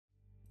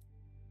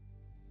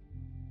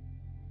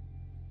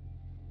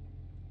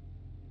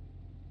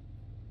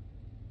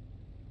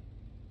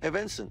Hey,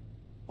 Vincent,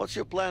 what's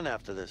your plan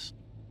after this?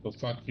 So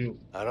fuck you.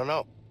 I don't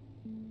know.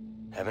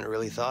 Haven't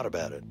really thought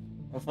about it.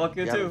 Well, fuck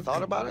you You too. haven't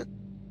thought about it?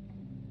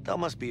 That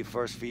must be a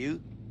first for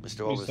you,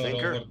 Mr. Mr.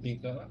 Overthinker.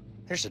 Overthinker.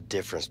 There's a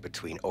difference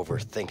between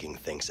overthinking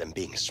things and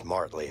being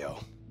smart,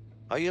 Leo.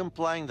 Are you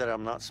implying that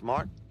I'm not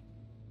smart?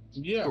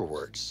 Yeah. Your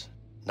words,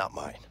 not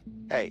mine.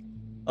 Hey,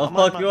 I'll I might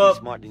fuck not you be up.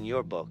 smart in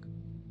your book,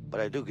 but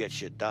I do get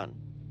shit done.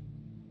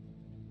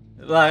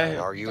 Can't Like,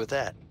 argue with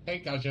that. Hey,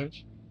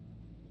 cousins.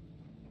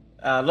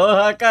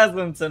 aloha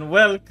cousins and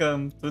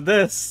welcome to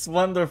this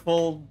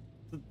wonderful,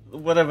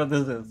 whatever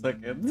this is.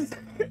 Okay.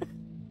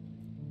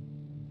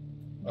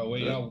 A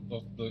way out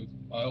of the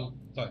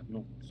outside.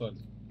 No, sorry.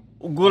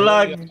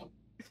 Gulag.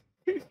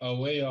 A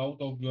way out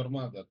of your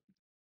mother.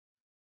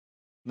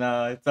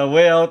 Nah, it's a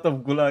way out of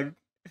Gulag.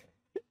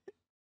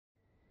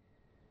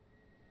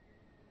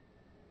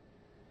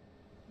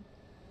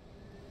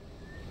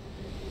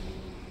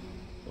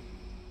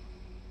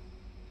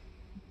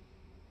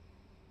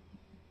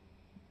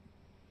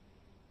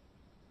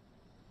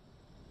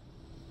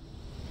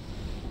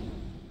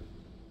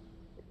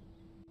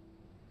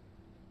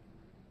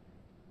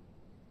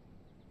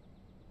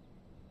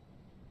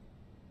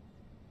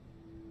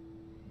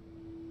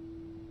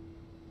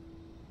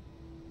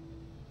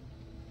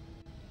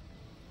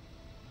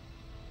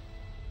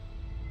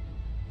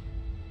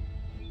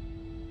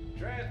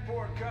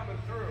 Transport coming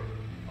through.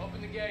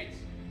 Open the gates.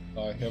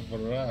 I have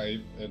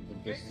arrived at the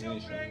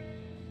destination.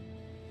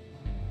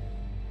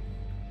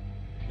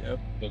 Yep.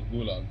 The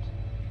Gulag.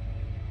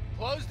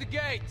 Close the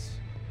gates.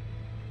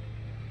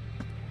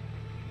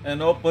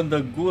 And open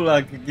the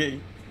Gulag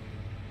gate.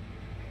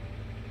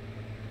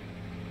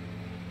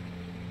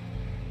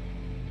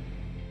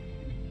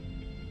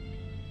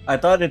 I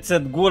thought it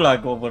said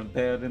Gulag over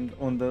there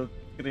on the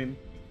screen.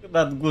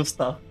 Not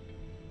Gustav.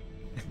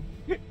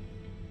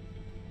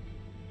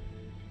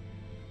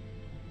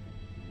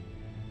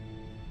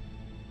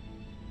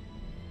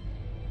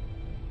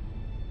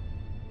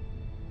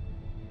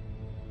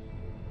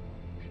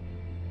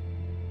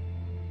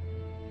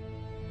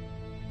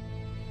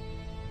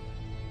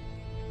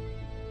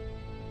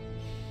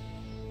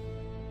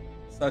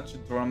 Such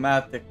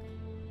dramatic.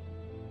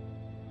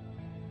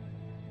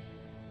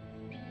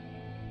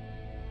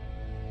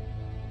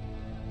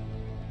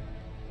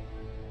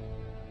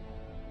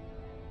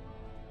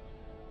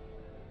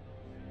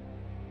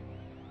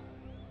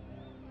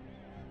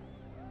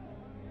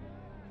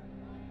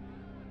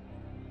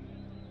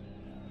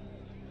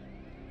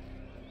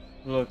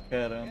 Look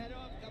at him.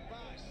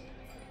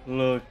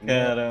 Look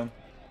at him.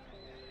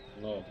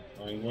 No,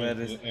 I'm Where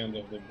going to is- the end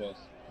of the bus.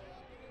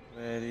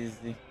 Where is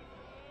he?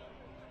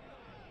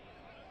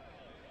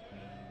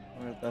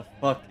 Where the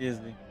fuck is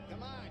he?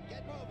 Come on,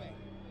 get moving.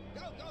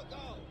 Go, go,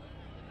 go.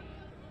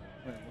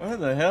 Wait, where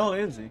the hell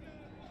is he?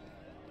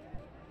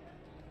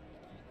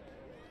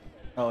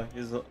 Oh,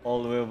 he's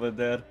all the way over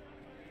there.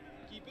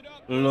 Keep it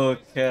up. Look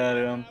boys. at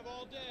We'll him. have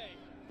all day.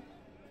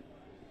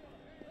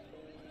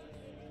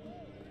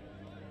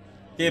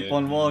 Keep Yeah.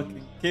 on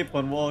walking. Keep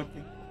on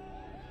walking.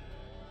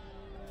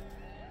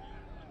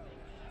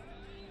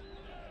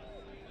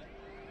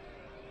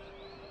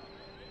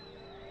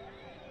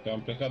 Că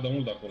am plecat de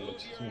mult de acolo,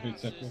 ce să mă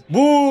uiți acum.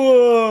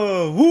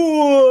 Boo!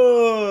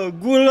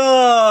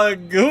 Gulag!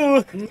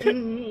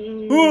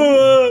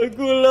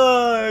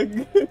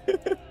 Gulag!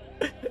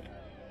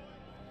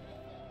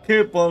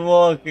 Keep on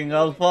walking,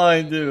 I'll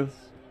find you.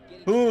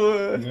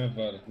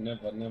 Never,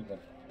 never, never.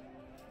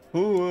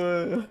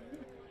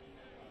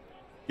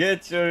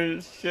 Get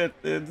your shit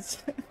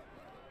inside.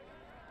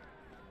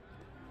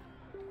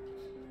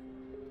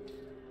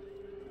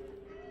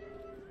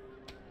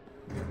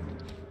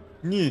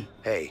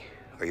 Hey,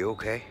 are you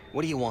okay?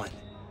 What do you want?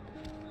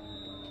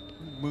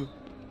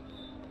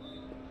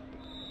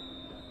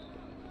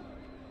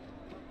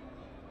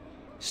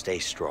 Stay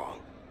strong.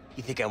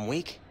 You think I'm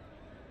weak?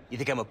 You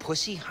think I'm a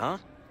pussy, huh?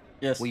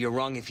 Yes, Well, you're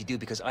wrong if you do,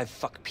 because I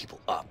fuck people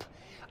up.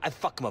 I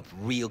fuck them up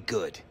real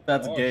good.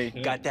 that's Oh, gay.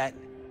 shit. Got that?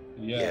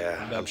 Yeah,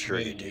 I'm that's sure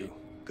very you do. gay.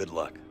 Good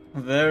luck.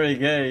 Very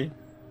gay.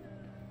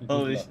 Good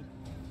Holy luck. shit.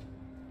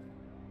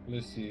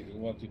 Let's see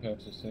what you have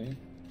to say.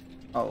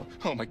 Oh.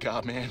 Oh my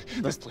God, man,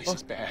 this place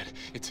is bad.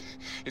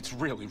 It's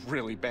really,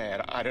 really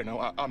bad. I don't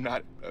know. I'm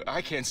not.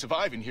 I can't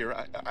survive in here.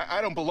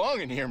 I don't belong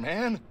in here,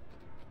 man.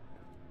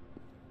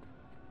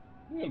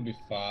 You'll be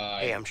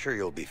fine. Hey, I'm sure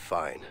you'll be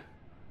fine.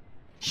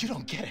 You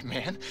don't get it,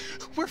 man.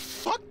 We're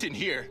fucked in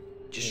here.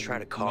 Just try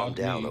to calm Not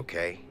down, me.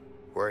 okay?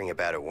 Worrying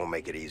about it won't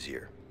make it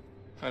easier.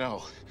 I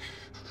know.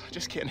 I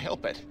just can't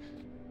help it.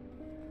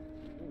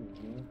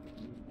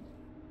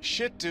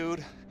 Shit,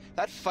 dude.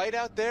 That fight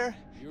out there,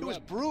 it was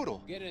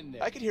brutal. Get in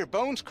there. I could hear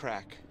bones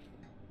crack.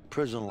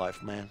 Prison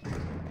life, man.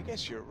 I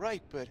guess you're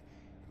right, but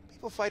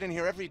people fight in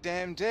here every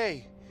damn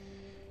day.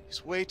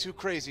 It's way too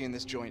crazy in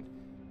this joint.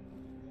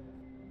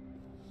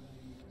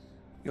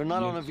 You're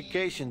not on a Yes.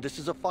 vacation. This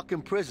is a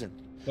fucking prison.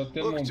 But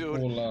Look,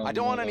 dude, I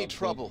don't want any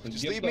trouble.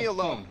 Just leave me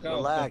alone.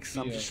 Relax,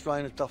 I'm just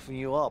trying to toughen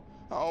you up.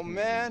 Oh,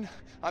 man.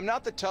 I'm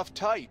not the tough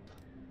type.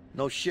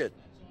 No shit.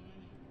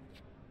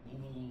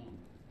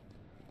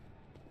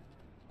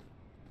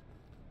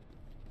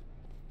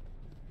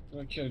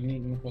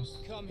 Nu pot.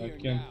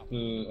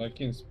 I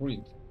can't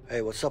sprint.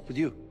 Hey, what's up with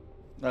you?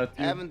 Not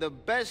you. Having the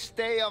best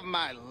day of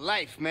my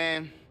life,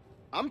 man.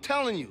 I'm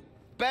telling you,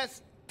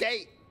 best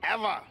day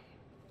ever.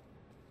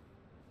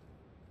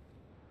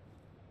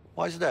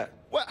 Why's that?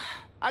 Well,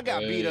 I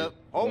got beat Hey, up,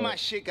 all bro. my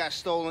shit got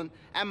stolen,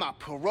 and my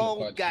parole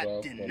Much, got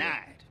bro.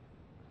 denied.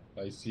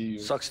 I see you.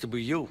 Sucks to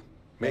be you.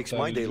 Makes What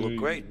my are you day look doing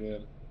great. there?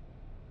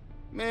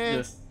 Man,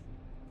 Yes.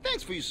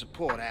 thanks for your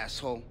support,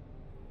 asshole.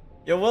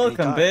 You're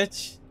welcome, Anytime.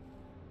 bitch.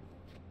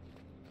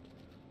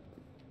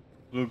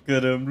 Look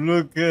at him,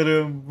 look at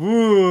him.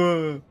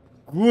 Woo!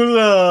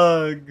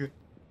 Gulag!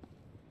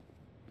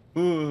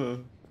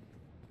 Ooh.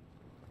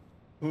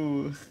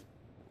 Ooh.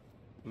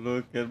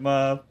 Look at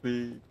my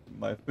feet.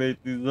 My faith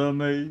is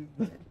amazing.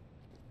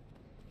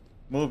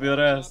 Move your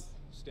ass.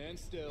 Stand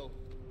still.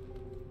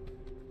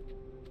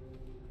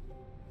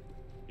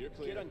 You're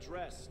clear. Get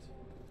undressed.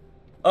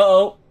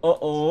 Uh-oh,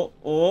 uh-oh,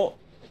 oh.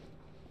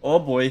 Oh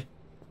boy.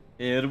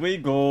 Here we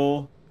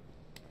go.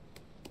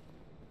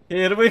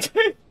 Here we go.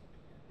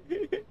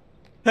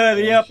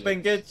 Hurry Oh, up shit.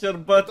 and get your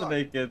butt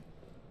naked.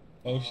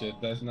 Oh shit,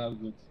 that's not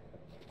good.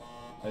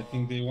 I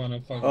think they wanna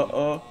fuck me.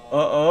 Uh-oh,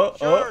 uh-oh,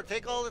 Sure,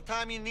 take all the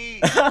time you need.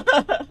 oh.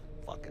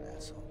 Fucking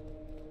asshole.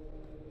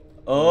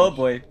 Oh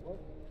boy.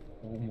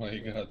 Oh my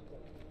god.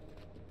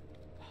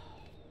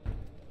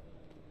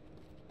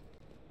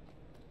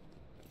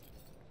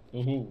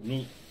 Oh,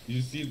 look.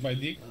 You see my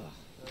dick?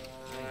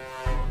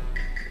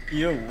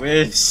 You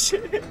wish.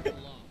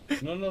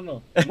 No, no,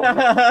 no.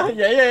 Yeah,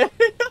 yeah.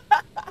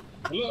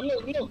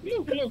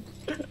 Look.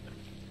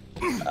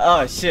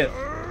 Oh shit.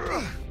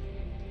 You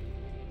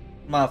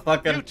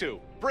Motherfucker. two,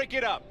 break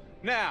it up,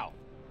 now.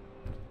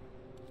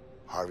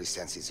 Harvey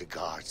sends his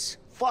regards.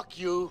 Fuck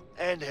you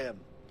and him.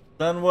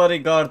 Don't worry,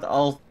 guard.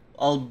 I'll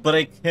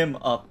break him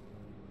up.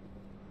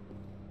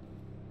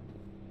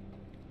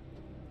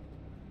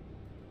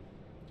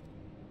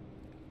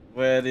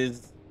 Where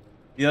is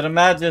Your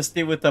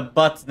Majesty with the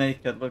butt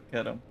naked? Look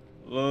at him.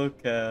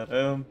 Look at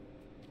him.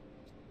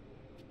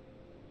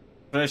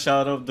 Fresh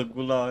out of the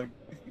gulag.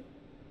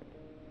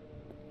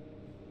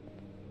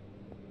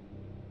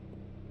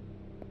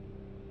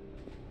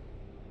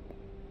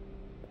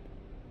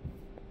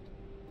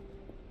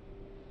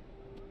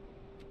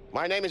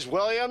 My name is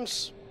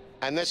Williams,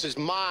 and this is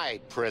my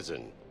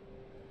prison.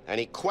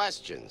 Any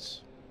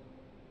questions?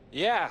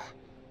 Yeah.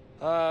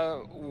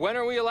 When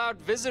are we allowed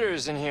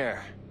visitors in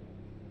here?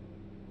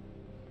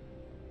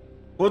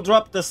 Who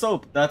dropped the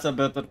soap? That's a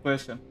better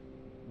question.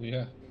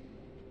 Yeah.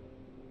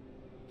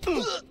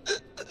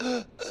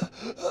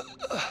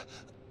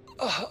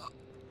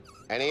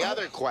 Any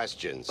other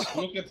questions?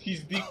 Look at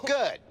his dick.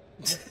 Good.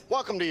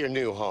 Welcome to your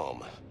new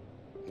home.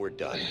 We're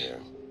done here.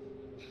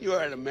 You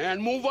heard him,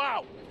 man. Move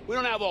out. We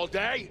don't have all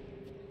day.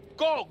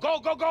 Go, go,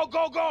 go, go,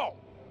 go, go.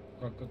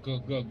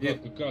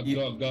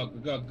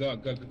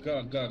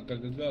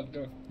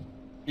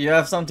 You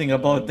have something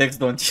about Dex,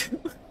 don't you?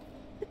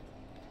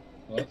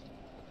 What?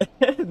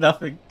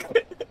 Nothing.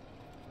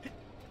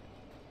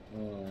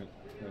 Alright,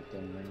 wait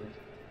a minute.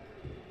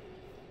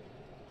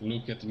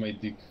 Look at my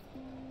dick.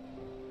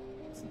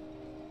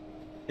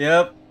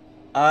 Yep,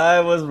 I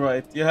was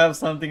right. You have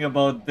something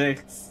about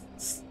Dex.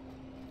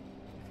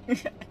 I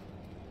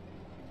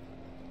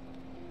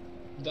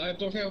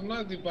don't have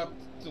nothing, but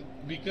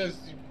because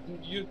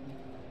you,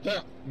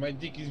 my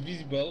dick is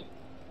visible.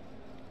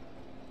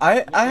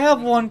 I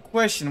have one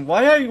question.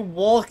 Why are you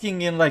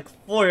walking in like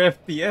 4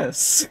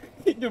 FPS?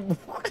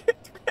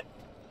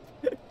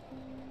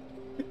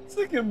 It's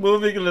like you're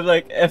moving in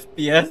like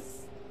FPS.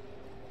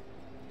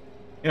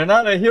 You're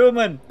not a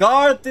human.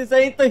 Guard, this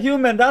ain't a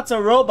human. That's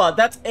a robot.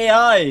 That's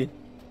AI.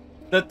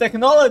 The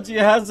technology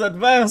has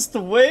advanced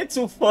way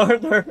too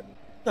further.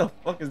 What the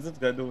fuck is this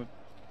guy doing?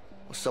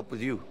 What's up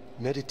with you?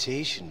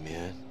 Meditation,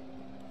 man.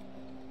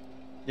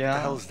 What the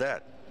Yeah. hell's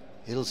that?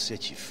 It'll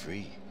set you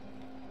free.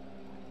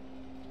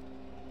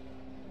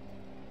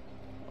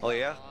 Oh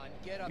yeah?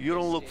 You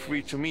don't look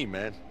free to me,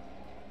 man.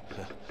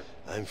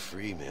 I'm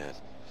free, man.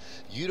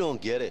 You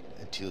don't get it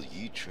until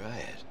you try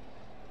it.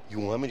 You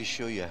want me to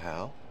show you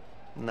how?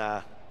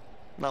 Nah,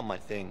 not my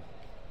thing.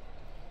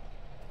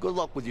 Good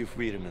luck with your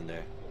freedom in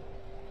there.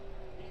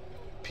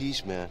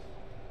 Peace, man.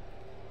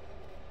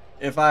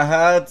 If I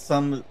had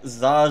some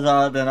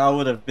Zaza, then I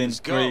would have been Let's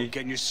go. free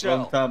Get in your long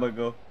cell. time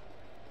ago.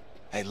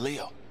 Hey,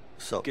 Leo.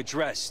 So, Get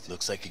dressed.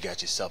 Looks like you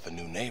got yourself a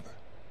new neighbor.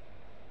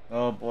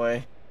 Oh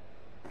boy.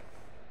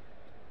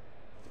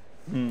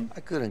 I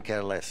couldn't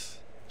care less.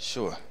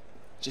 Sure.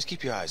 Just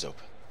keep your eyes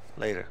open.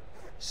 Later.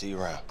 See you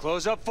around.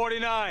 Close up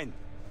 49.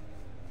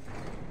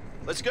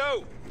 Let's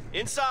go.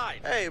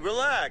 Inside. Hey,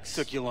 relax.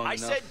 Took you long I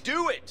enough. said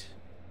do it.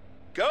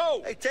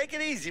 Go. Hey, take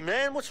it easy,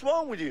 man. What's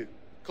wrong with you?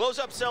 Close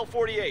up cell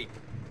 48.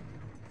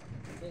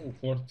 Oh,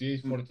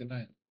 48,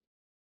 49.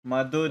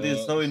 My dude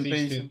is so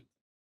impatient.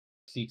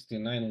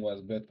 69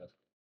 was better.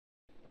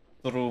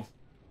 True.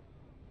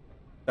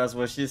 That's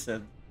what she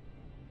said.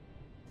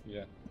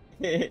 Yeah.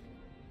 Hey,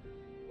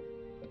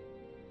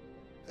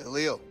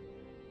 Leo,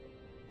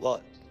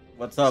 What?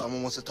 What's up?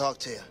 someone wants to talk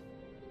to you.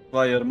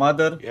 Why, your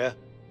mother? Yeah?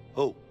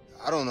 Who?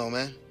 I don't know,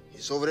 man.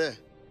 He's over there.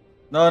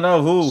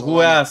 No, who? So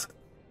Who asked?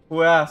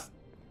 Who asked?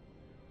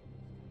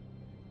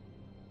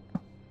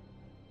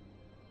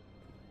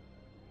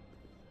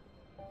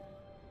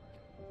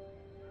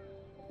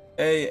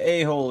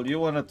 Hey, a-hole, you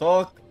wanna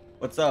talk?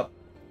 What's up?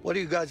 What are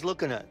you guys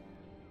looking at?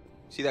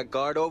 See that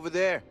guard over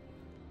there?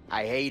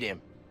 I hate him.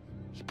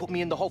 He put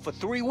me in the hole for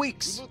 3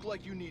 weeks. You look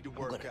like you need to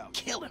work out.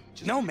 Kill him.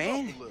 Just No, keep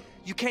man. up a little.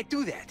 You can't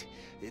do that.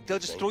 They'll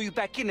just throw you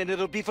back in and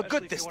it'll be for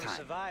good this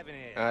time.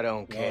 I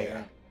don't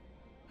care.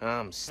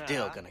 I'm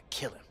still gonna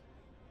kill him.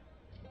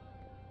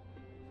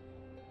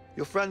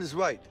 Your friend is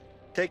right.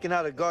 Taking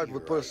out a guard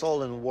would put us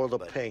all in a world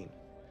of pain.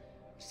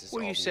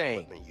 What are you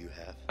saying? You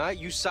have?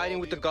 You siding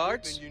with the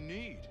guards? You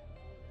need.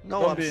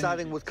 No, I'm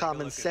siding with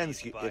common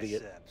sense, you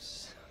idiot.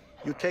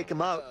 You take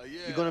him out,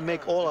 you're gonna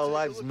make all our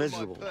lives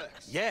miserable.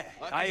 Yeah,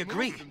 I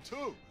agree.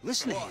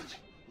 Listen to him.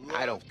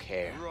 I don't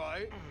care.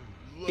 Right.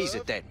 He's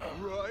a dead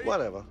man. Right.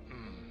 Whatever.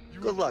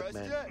 Good luck,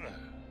 man.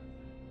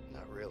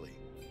 Not really.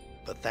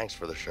 But thanks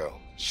for the show.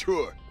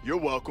 Sure. You're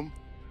welcome.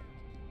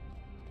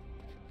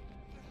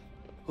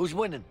 Who's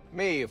winning?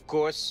 Me, of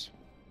course.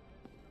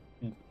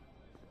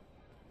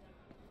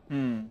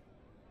 Isn't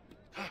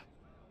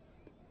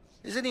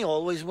he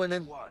always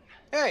winning?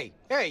 Hey,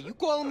 you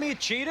calling me a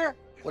cheater?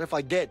 What if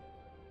I did?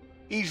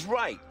 He's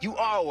right. You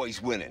are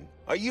always winning.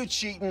 Are you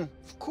cheating?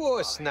 Of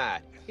course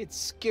not. It's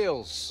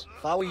skills.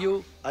 If I were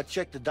you, I'd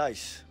check the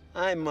dice.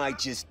 I might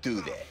just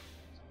do that.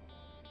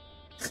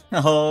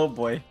 Oh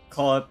boy,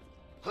 caught.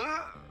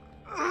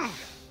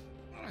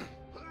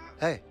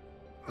 Hey,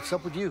 what's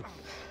up with you?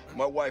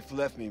 My wife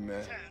left me,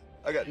 man.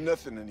 I got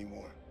nothing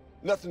anymore.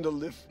 Nothing to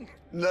live for.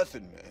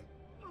 Nothing, man.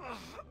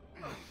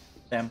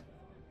 Damn.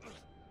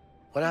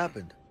 What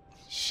happened?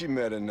 She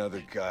met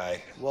another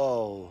guy.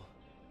 Whoa,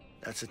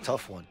 that's a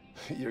tough one.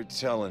 You're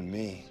telling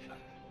me.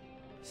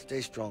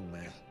 Stay strong,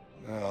 man.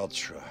 I'll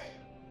try.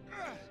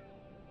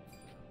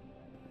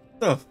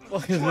 The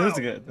fuck is this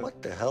guy?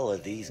 What the hell are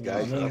these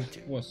guys up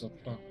to? What's up?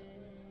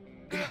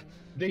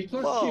 They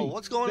fucked Whoa, you.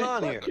 what's going They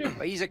on fucked here?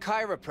 you. He's a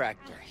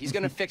chiropractor. He's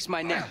gonna fix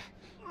my neck.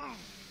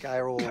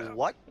 Gyro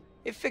what?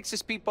 It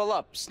fixes people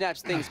up,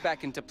 snaps things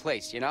back into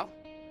place, you know?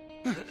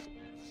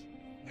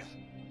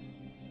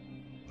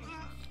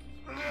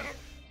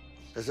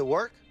 Does it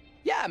work?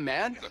 Yeah,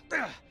 man.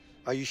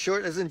 Are you sure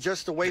it isn't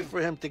just a way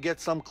for him to get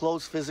some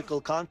close physical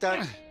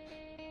contact?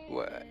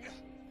 What?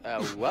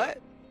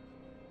 What?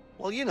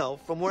 Well, you know,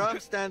 from where I'm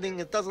standing,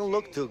 it doesn't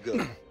look too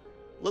good.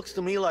 Looks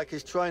to me like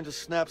he's trying to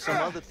snap some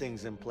other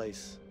things in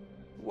place.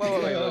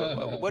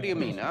 Whoa. What do you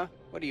mean, huh?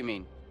 What do you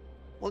mean?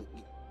 Well,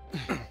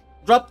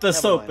 Drop the Never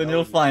soap mind, and I'll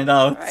you'll leave. find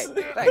out. All right,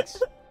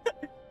 thanks.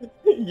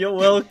 You're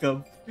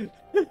welcome.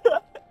 The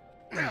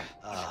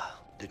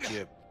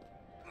chip.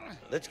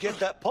 Let's get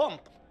that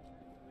pump.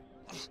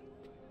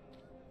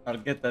 I'll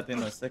get that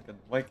in a second.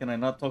 Why can I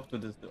not talk to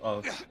this dude? Oh,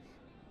 okay.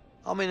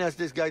 How many has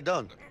this guy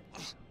done?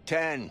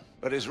 10,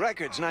 but his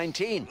record's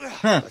 19.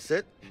 That's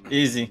it?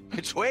 Easy.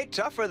 It's way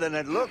tougher than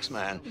it looks,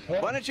 man.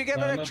 Why don't you give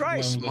it a try,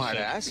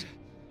 smartass?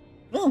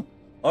 Oh,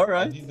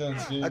 alright.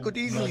 I could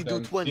easily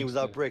do 20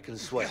 without breaking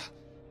sweat.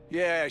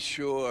 Yeah,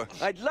 sure.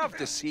 I'd love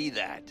to see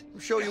that. I'm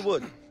sure you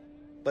would.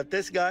 But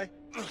this guy,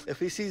 if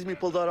he sees me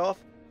pull that off,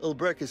 it'll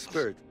break his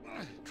spirit.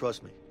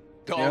 Trust me.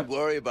 Don't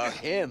worry about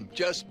him.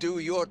 Just do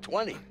your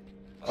 20.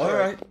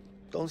 Alright.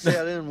 Don't say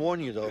I didn't warn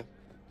you, though.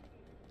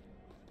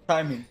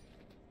 Timing.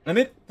 Let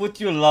me put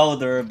you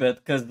louder a bit,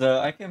 because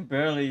I can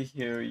barely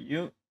hear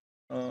you.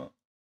 Okay,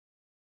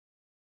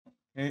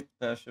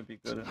 that should be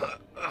good enough.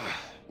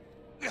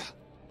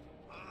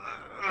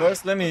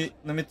 First, let me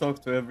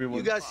talk to everyone.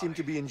 You guys seem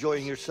to be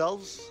enjoying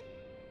yourselves.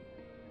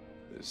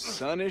 The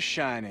sun is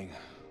shining.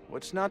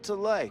 What's not to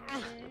like?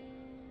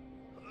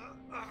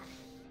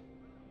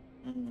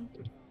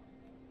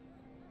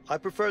 I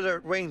prefer that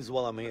it rains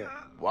while I'm here.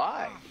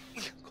 Why?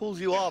 Cools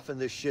you off in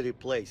this shitty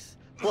place.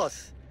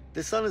 Plus,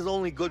 the sun is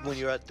only good when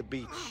you're at the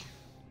beach.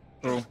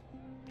 True.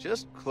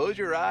 Just close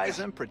your eyes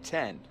and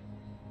pretend.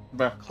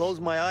 Bruh. Close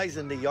my eyes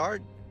in the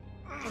yard?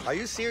 Are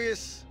you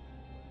serious?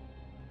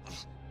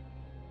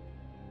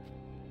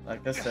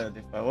 Like I said,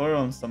 if I were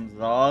on some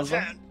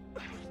Zaza...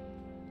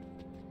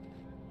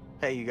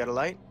 Hey, you got a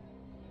light?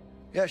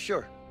 Yeah,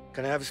 sure.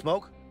 Can I have a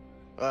smoke?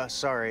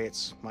 Sorry,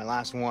 it's my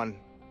last one.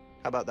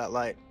 How about that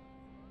light?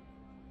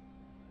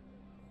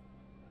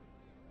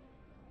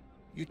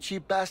 You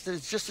cheap bastard,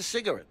 it's just a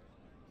cigarette.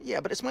 Yeah,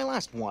 but it's my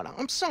last one.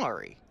 I'm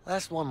sorry.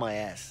 Last one, my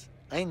ass.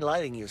 I ain't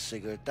lighting you a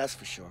cigarette, that's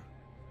for sure.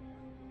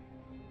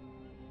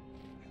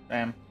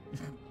 Damn.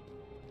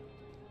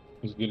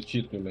 It's good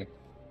shit, really.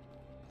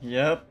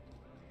 Yep.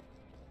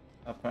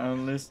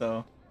 Apparently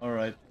so.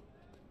 Alright.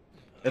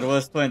 It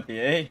was 20,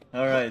 eh?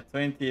 Alright,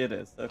 20 it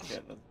is. Okay,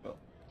 let's go.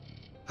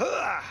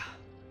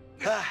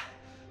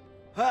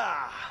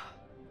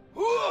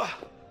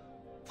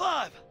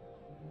 Five.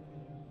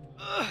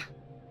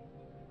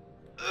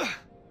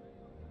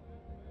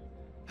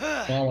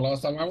 Mamalla on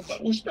sama, mutta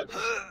usta.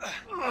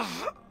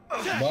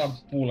 Vaan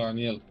pulaan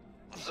nieltä.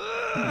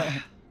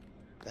 That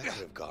could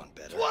have gone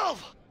better.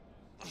 12.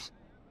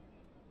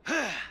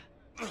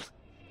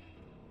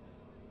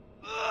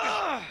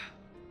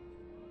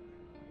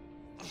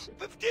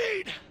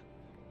 15.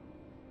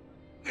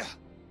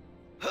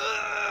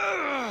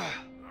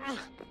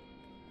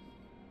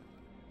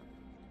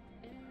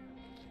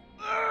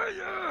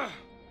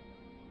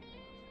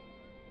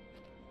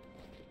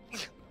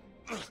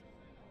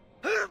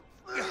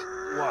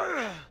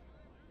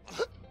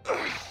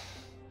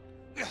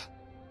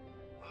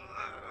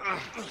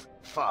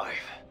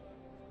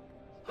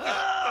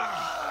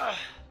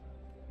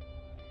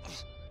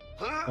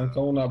 Încă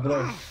una,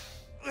 bro.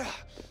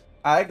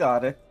 I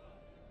got it.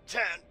 10.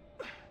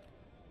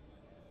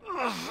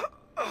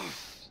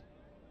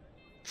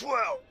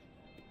 12.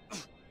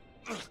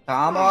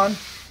 Come on.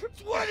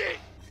 20.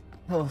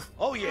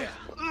 Oh yeah.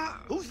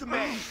 Who's the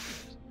man?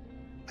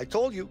 I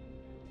told you.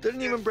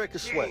 Didn't even break a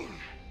sweat.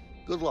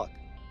 Good luck.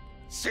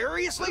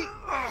 Seriously?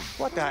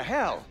 What the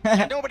hell?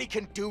 Nobody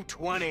can do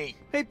 20.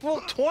 They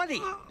pulled 20.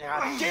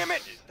 Ah, damn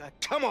it.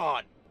 Come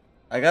on.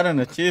 I got an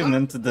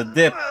achievement to the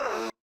dip.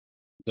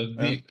 The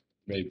dip,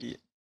 maybe.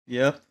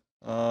 Yep.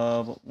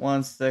 But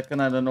 1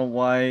 second. I don't know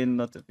why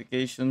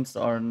notifications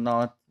are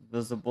not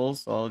visible,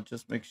 so I'll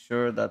just make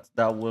sure that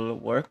that will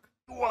work.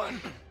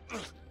 1.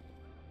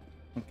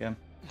 Okay.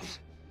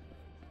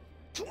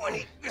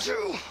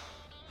 22.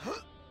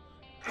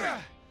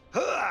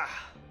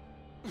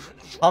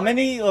 How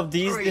many of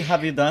these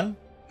have you done?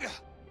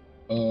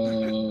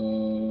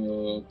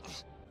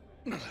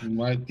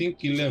 I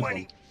think 11.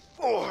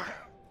 24.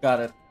 Got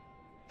it.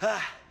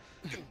 5.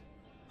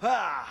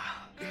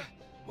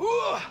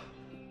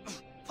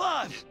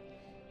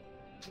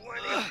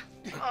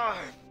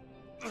 25.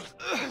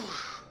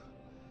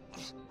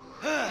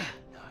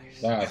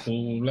 Da, tu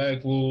le-ai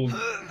cu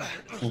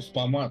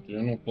spamatul.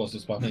 Eu nu pot să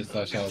spamez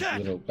așa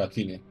rău ca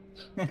tine.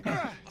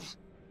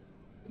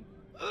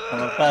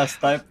 I'm a fast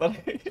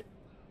typer.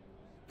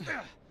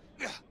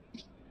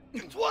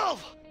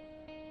 12.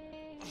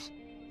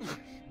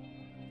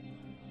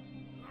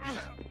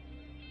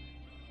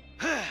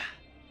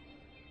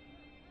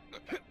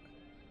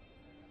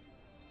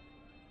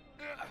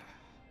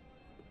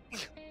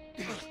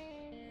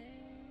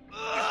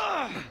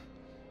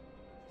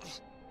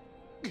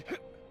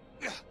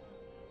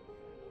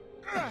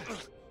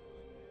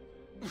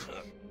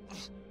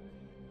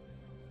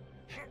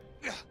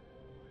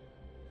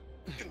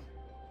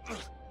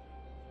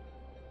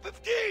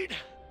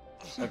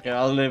 Okay,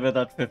 I'll leave it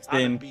at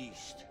 15.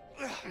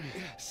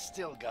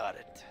 Still got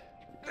it.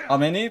 How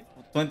many?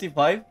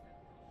 25?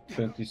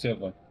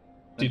 27.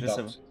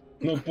 27. Sit-ups.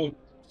 No, put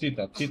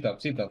sit-up.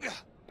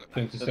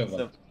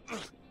 27.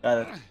 Got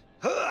it.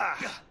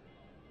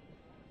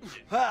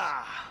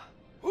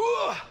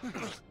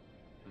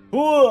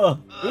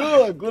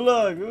 Good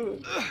luck.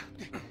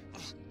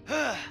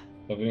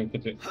 Să vedem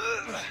câte...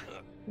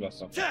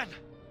 Lasă. 10.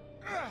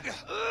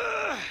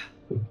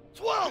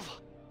 12.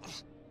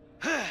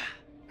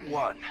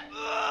 1.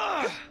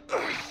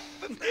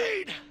 15.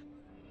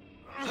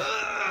 5.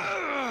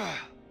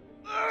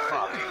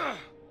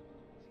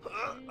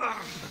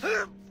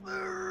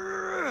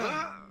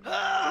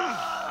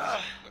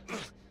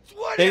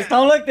 They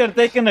sound like they're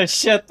taking a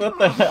shit. What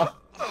the hell?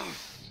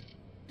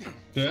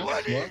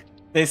 What?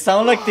 They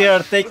sound like they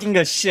are taking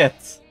a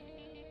shit.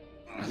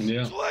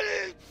 Yeah.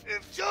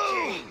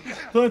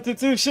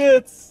 22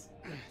 shits.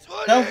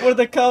 Down for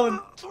the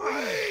count. 3.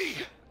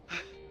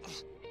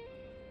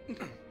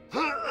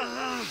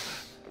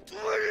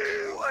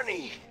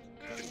 20.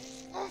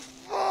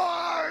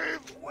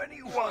 5.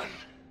 21.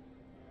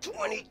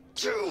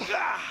 22.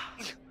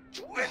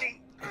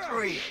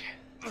 23.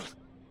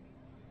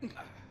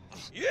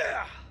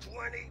 Yeah.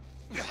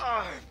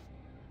 25.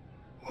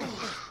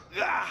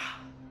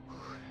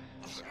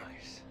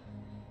 Nice.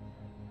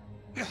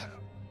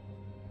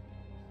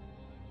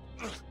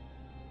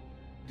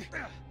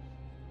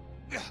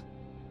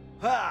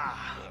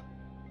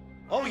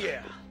 Oh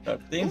yeah.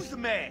 13. Who's the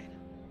man?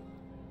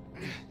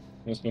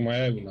 Vezi că mai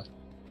ai una.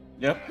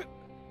 Yep.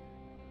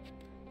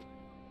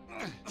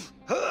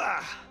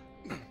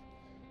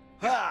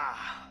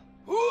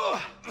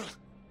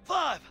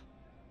 5.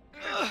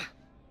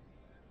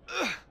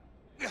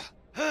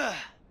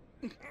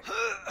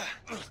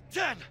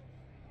 10.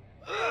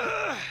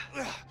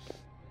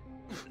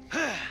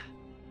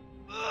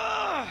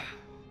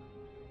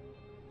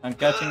 I'm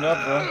catching up,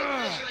 bro.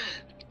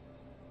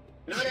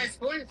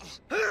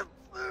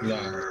 Da,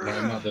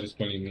 mai mother is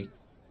calling me.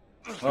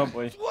 Oh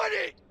boy.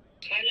 20.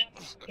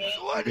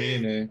 20.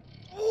 Bine.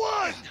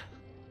 1.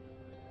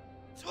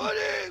 20.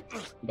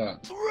 Da.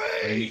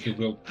 I need to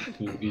go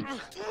to it. 20.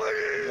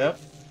 Yep.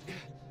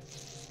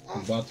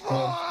 But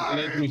first,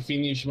 let me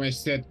finish my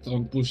set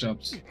on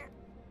push-ups.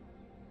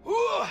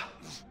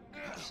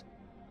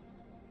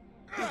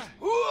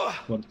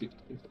 40.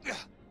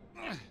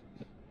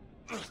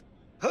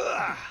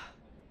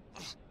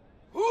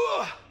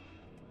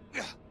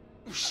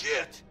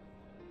 Shit.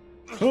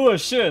 Oh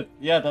shit.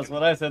 Yeah, that's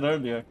what I said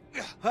earlier.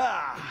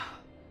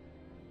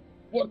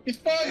 45,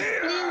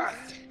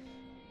 please.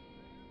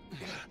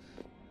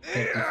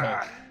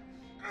 45.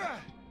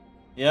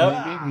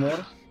 Yep. Maybe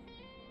more.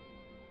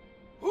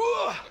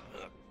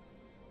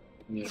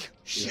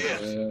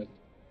 Shit.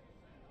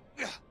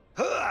 Yeah.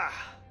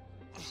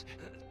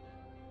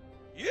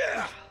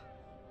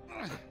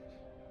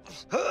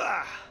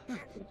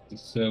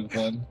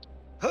 57.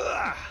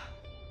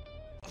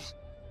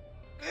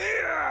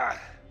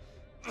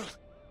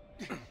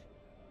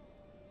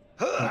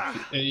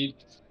 48.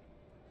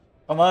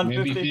 Come on,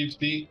 Maybe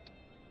 50.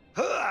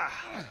 50.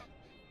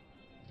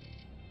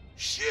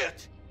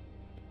 Shit!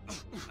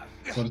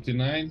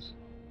 49.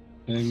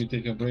 Let me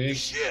take a break.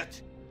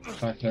 Shit!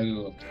 Back I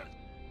go.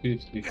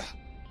 50.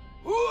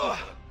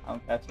 I'm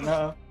catching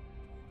up.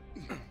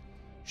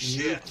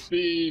 Shit!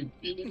 50.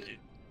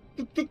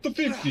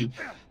 50.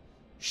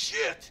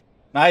 Shit!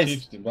 Nice.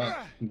 50.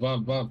 Ba,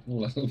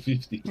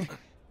 50.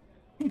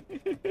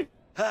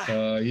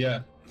 Yeah.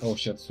 Oh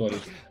shit, sorry.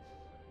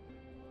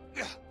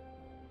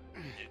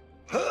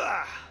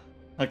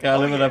 Okay, I'll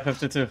leave it at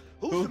 52.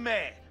 Who's the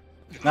man?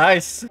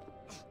 Nice.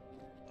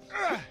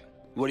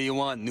 What do you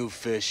want, new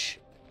fish?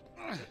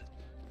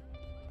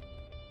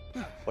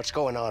 What's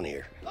going on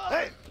here?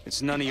 Hey,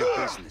 It's none of your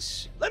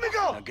business. let me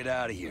go! Now get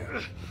out of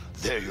here.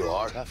 There you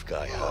are. Tough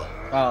guy, huh?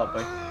 Oh,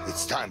 boy.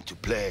 It's time to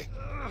play.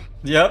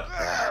 Yep.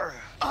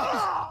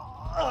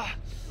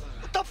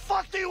 What the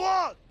fuck do you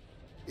want?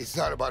 It's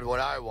not about what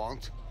I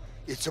want.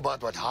 It's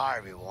about what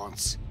Harvey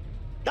wants.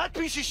 That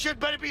piece of shit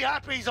better be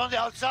happy he's on the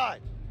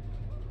outside.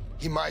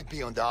 He might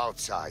be on the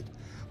outside,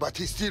 but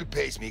he still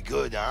pays me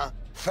good, huh?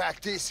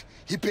 Fact is,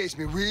 he pays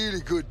me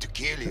really good to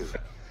kill you.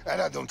 And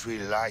I don't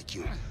really like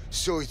you.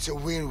 So it's a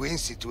win-win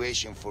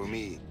situation for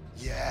me.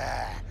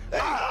 Yeah.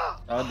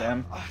 Oh,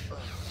 damn.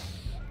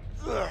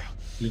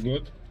 You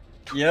good?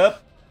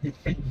 Yep.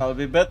 I'll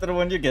be better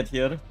when you get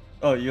here.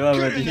 Oh, you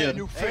already here.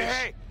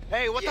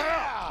 Hey, what the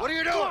hell? What are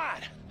you doing?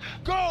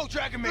 Go,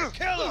 Dragonman,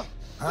 kill him!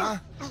 Huh?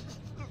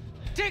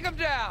 Take him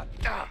down!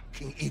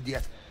 Fucking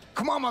idiot.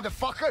 Come on,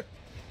 motherfucker.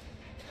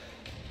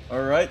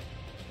 All right.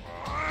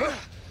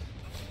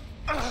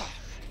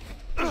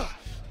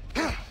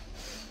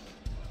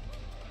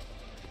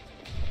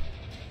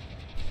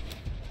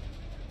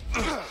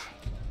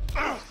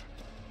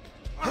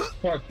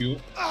 Fuck you.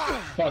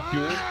 Fuck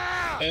you.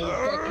 And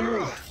fuck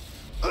you.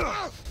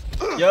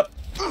 Yep.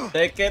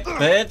 Take it,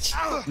 bitch.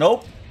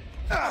 Nope.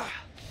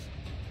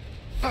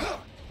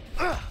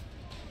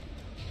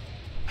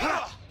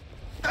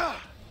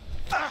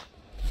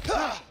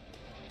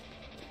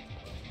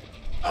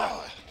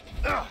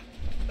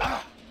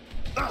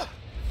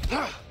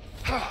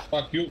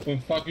 Fuck you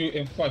and fuck you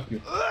and fuck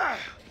you.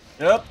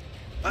 Yep.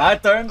 My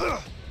turn.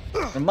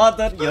 Your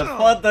mother, your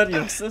father,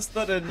 your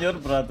sister, and your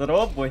brother.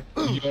 Oh boy.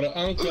 Your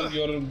uncle,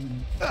 your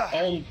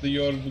aunt,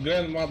 your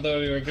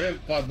grandmother, your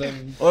grandfather.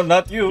 Oh,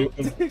 not you.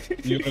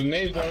 Your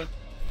neighbor.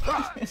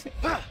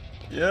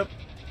 Yep.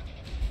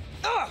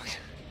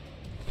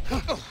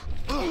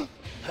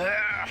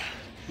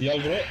 Yeah,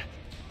 bro.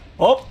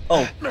 Oh,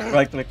 oh,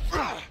 right click.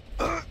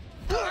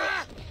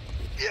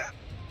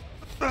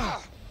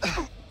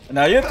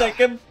 Now you take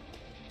him.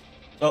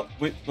 Oh,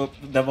 wait, oh,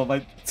 never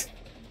mind.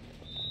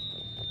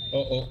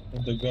 Uh-oh,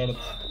 the guard.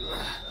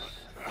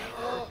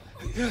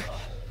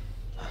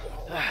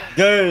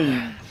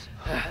 Game.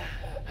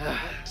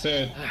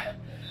 Say it.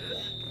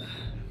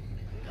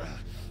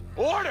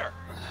 Order!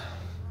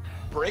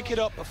 Break it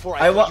up before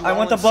I put you all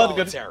want a in burger.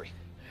 solitary.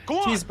 Go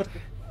on!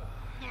 Cheeseburger.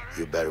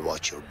 You better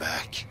watch your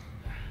back.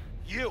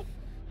 You!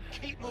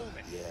 Keep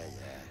moving! Yeah.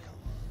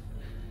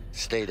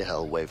 Stay the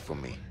hell away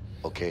from me,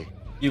 okay?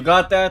 You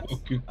got that?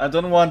 Okay. I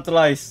don't want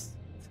lice.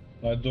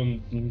 I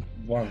don't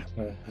want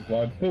to.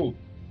 Why poo?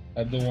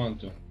 I don't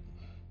want to.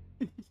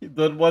 You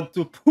don't want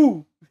to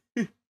poo.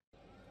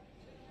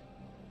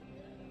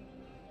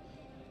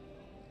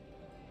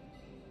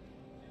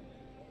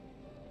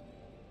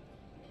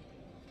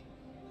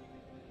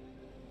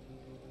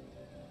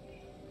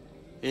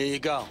 Here you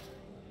go.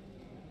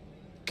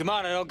 Come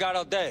on, I don't got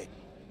all day.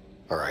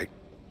 All right.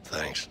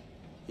 Thanks.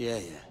 Yeah.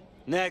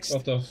 Next.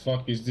 What the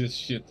fuck is this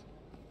shit?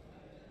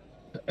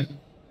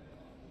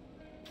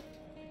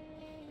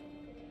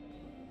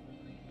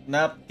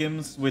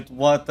 Napkins with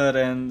water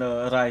and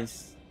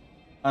rice.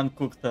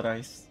 Uncooked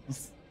rice.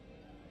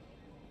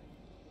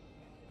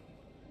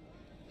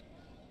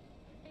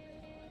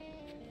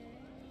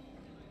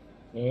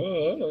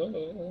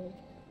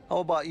 How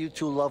about you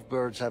two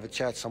lovebirds have a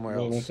chat somewhere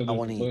else? I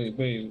want to eat.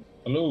 Wait.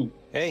 Hello?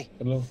 Hey,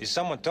 Hello? is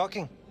someone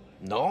talking?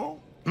 No?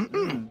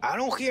 I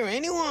don't hear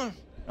anyone.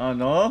 Oh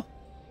no?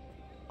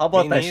 How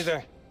about Me neither.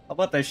 How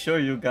about I show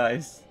you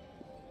guys?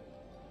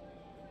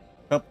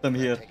 Help them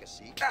here. Take a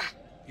seat.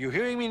 You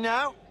hearing me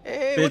now?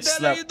 Hey, Bitch what the hell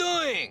slap. are you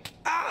doing?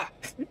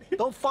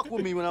 Don't fuck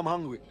with me when I'm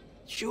hungry.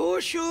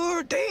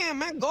 Sure. Damn,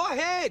 man, go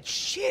ahead.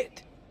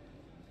 Shit.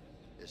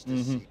 Is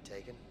this seat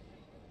taken?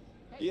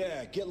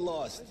 Yeah, get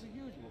lost.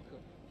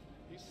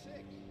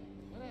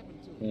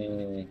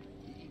 You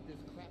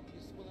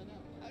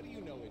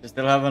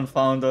still haven't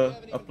found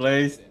a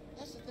place?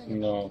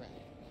 No.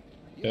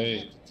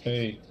 Hey.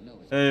 Hey,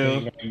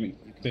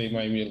 Take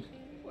my milk.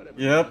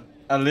 Yep,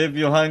 I leave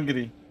you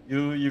hungry.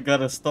 You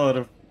gotta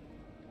starve.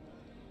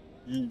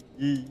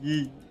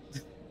 Yee.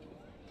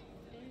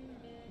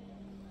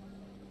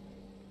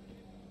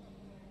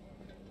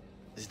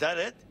 Is that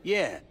it?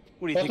 Yeah.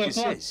 What do you think this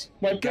is?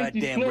 My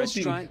Goddamn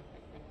restaurant?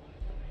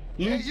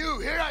 Hey, you,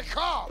 here I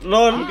come!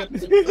 Lol.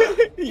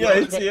 Yeah,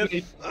 I see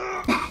it.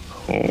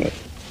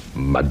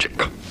 Magic.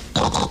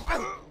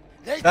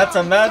 That's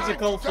a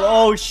magical flow.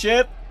 Oh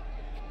shit.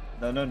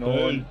 No, no,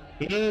 no.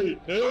 Hey,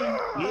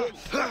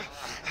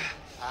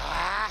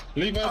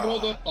 leave my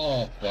brother.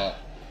 Oh fuck.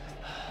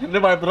 Leave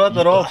my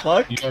brother. Oh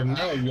fuck.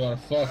 You are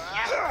fucked.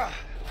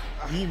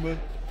 Demon.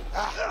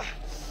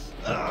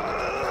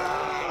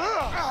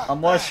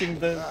 I'm washing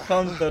the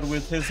thunder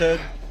with his head.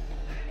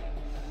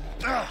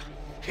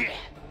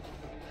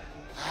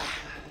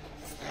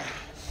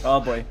 Oh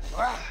boy.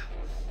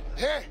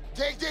 Here,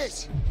 take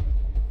this.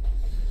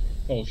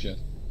 Oh shit.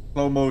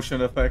 Slow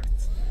motion effect.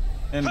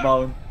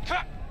 Inbound.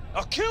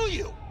 I'll kill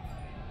you.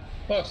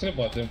 Fuck, snap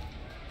at him.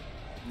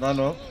 No,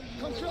 no.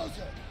 Come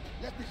closer.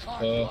 Let me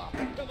carve you up.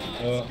 Get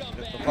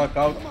the fuck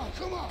out.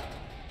 Come on.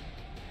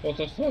 What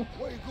the fuck?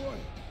 Where are you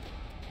going?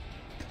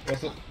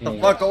 What's it? The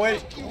fuck away.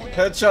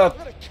 Headshot.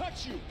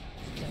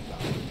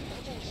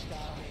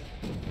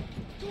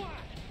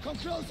 Come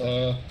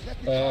closer.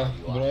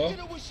 Bro.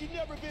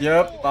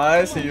 Yep,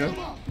 I see you.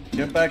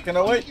 Get back and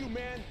away.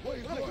 Where are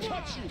you going?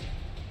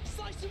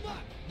 Slice him up.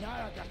 Now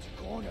I got you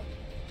cornered.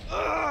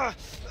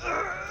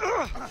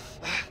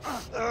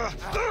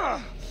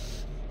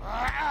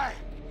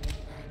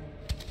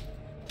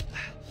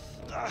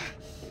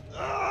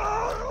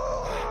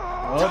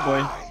 Oh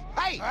boy.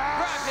 Hey,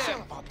 grab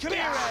him. Come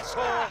here,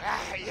 asshole.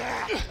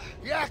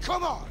 Yeah,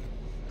 come on.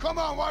 Come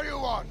on, what do you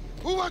want?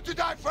 Who wants to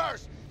die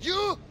first?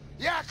 You?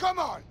 Yeah, come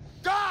on.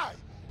 Die.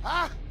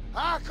 Huh?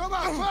 Come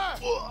on,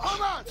 first.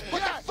 Come on.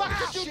 What the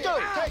fuck did you do?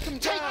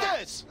 Take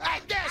this.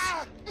 This.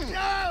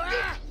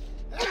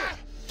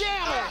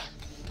 Damn it.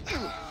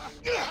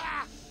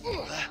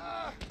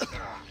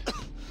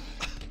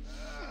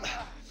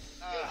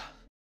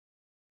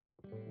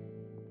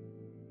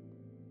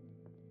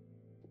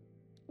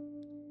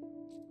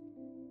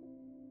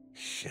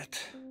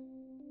 Shit.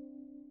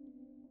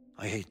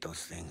 I hate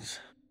those things.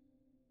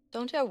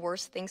 Don't you have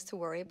worse things to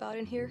worry about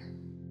in here?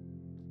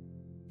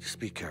 Just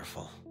be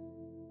careful.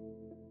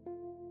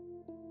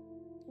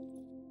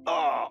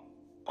 Oh.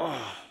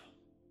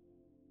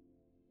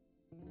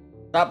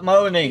 Stop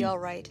moaning. Be all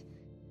right.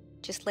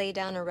 Just lay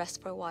down and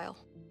rest for a while.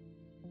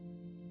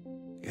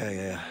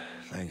 Yeah,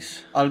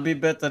 thanks. I'll be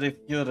better if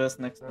you rest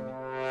next to me.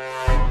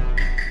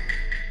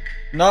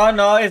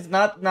 No, it's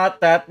not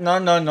that. No,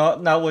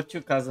 not what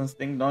you cousins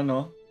think.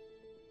 No.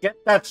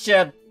 Get that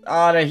shit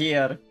out of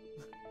here.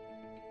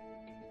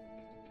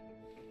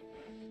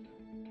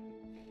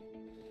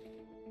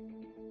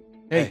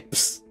 Hey.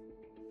 Psst.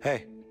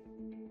 Hey.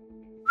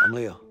 I'm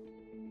Leo.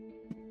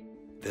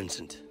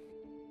 Vincent,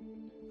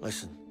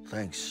 Listen,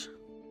 thanks.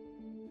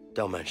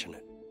 don't mention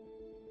it.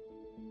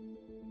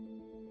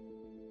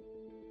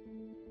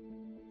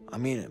 I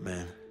mean it,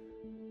 man.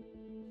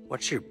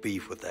 What's your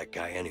beef with that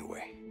guy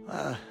anyway?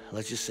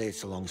 Let's just say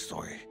it's a long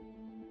story.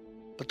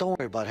 But don't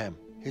worry about him.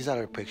 He's out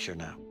of the picture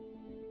now.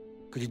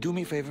 Could you do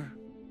me a favor?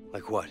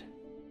 Like what?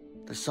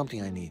 There's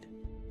something I need.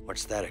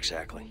 What's that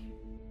exactly?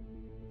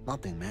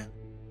 Nothing, man.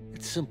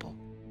 It's simple.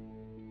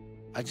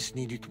 I just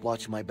need you to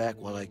watch my back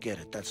while I get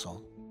it, that's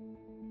all.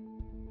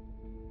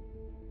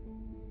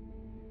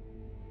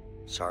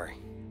 Sorry,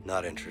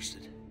 not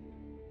interested.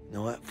 You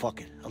know what?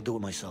 Fuck it. I'll do it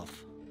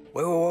myself.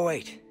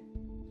 Wait.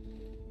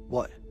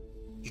 What?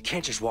 You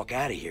can't just walk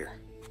out of here.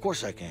 Of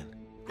course I can.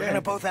 We're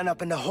gonna both end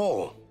up in the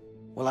hole.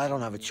 Well, I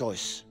don't have a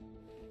choice.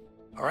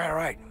 All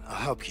right. I'll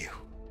help you.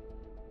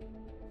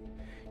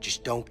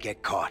 Just don't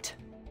get caught.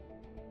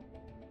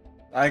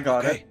 I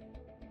got it.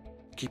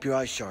 Keep your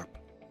eyes sharp.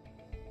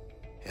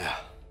 Yeah.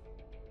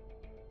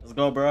 Let's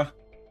go, bro.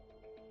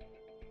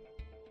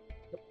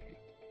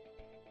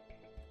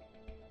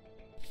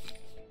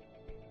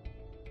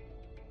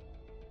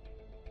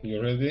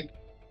 You ready?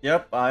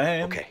 Yep, I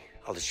am. Okay,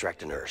 I'll distract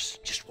the nurse.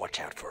 Just watch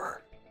out for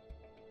her.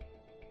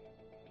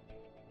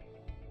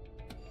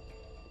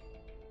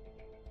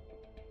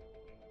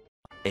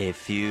 A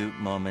few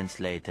moments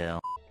later.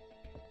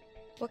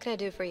 What can I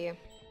do for you?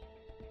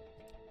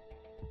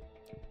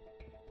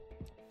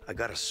 I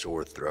got a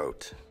sore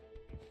throat.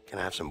 Can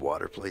I have some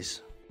water,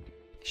 please?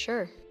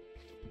 Sure.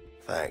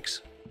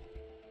 Thanks.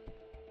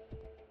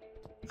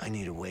 I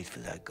need to wait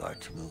for that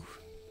guard to move.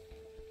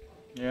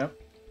 Yep.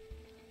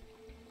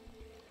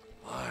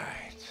 All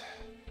right,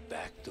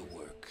 back to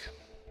work.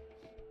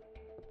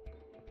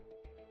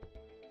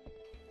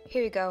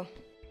 Here you go.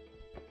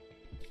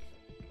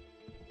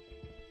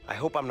 I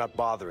hope I'm not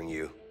bothering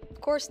you. Of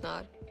course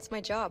not. It's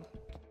my job.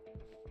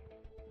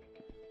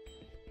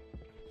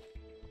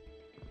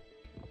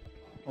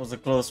 That was a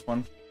close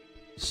one.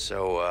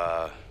 So,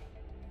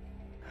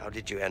 how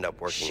did you end up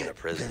working in a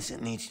prison?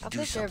 Vincent needs to I've do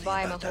lived something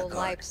nearby my about that whole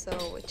guard. life,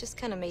 so it just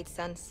kind of made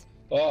sense.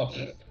 Oh.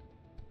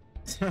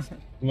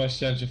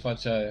 Maściałem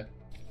faciaia.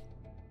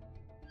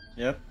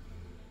 Yep.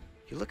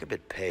 You look a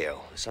bit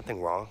pale. Is something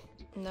wrong?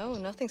 No,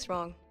 nothing's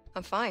wrong.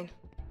 I'm fine.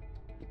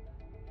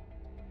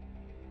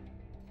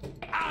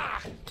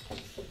 Ah!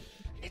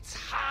 It's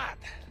hot.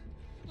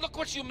 Look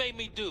what you made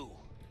me do.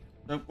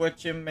 Look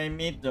what you made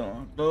me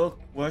do. Look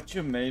what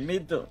you made me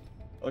do.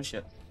 Oh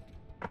shit.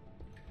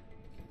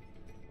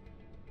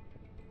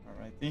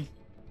 Alrighty.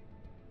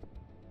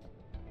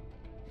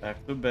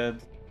 Back to bed.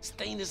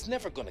 Stain is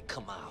never gonna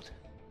come out.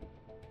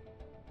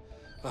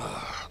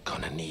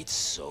 Gonna need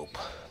soap.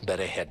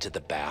 Better head to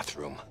the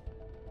bathroom.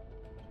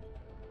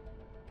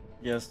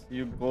 Yes,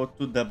 you go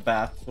to the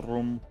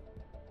bathroom.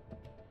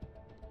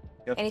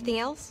 Anything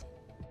else?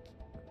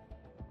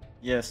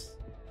 Yes.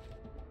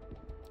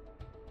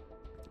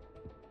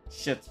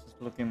 Shit, it's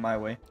looking my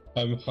way.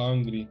 I'm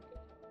hungry.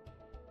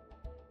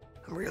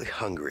 I'm really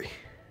hungry.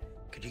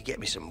 Could you get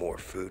me some more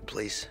food,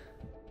 please?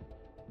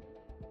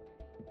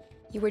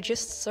 You were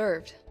just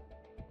served.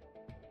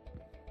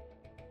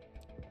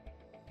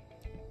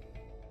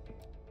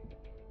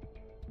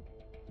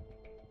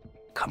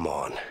 Come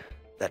on.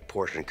 That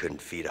portion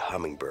couldn't feed a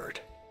hummingbird.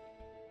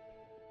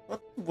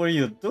 What were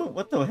you doing?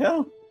 What the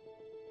hell?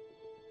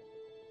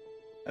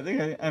 I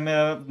think I may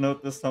have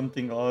noticed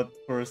something odd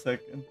for a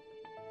second.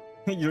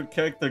 Your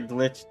character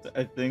glitched,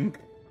 I think.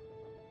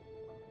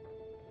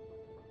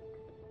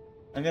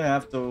 I'm gonna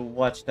have to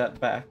watch that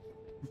back.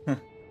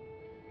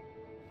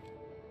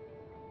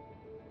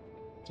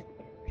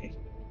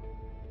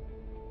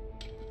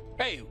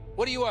 Hey,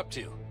 what are you up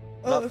to?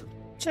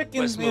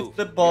 Checking Let's if move.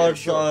 the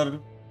bars Yeah, sure. are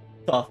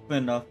tough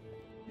enough.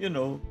 You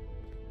know,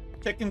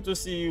 checking to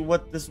see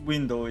what this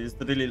window is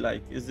really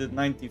like. Is it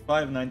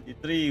 95,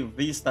 93,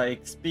 Vista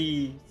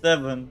XP,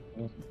 7?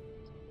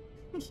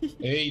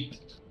 8.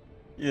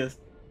 Yes.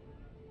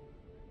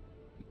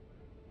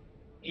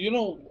 You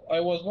know, I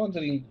was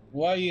wondering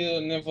why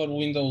never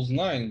Windows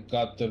 9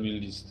 got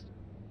released.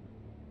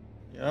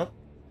 Yep.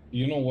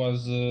 You know,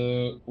 was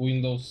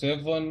Windows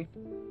 7,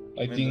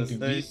 I think Windows 8.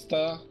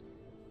 Vista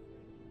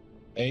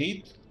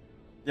 8.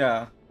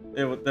 Yeah,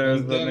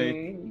 there's an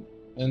 8.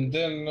 And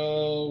then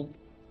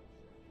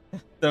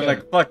They're 10.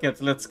 like, fuck it,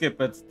 let's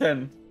skip it.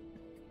 10.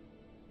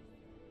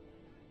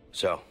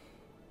 So,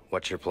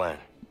 what's your plan?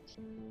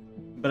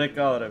 Break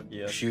out of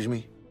here. Excuse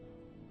me?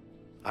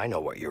 I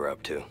know what you're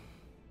up to.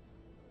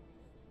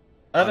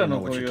 I don't know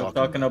what you're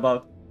talking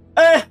about.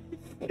 Eh!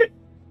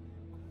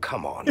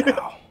 Come on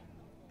now.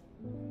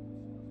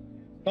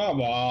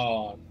 Come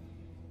on.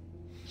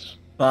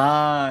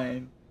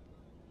 Fine.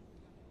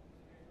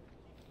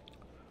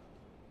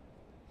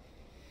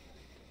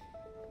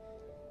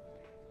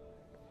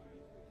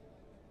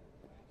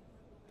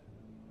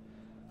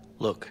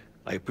 Look,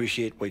 I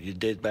appreciate what you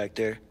did back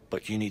there,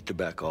 but you need to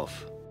back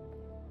off.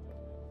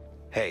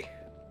 Hey.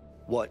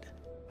 What?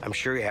 I'm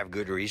sure you have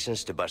good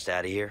reasons to bust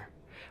out of here,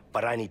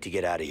 but I need to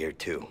get out of here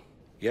too.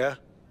 Yeah?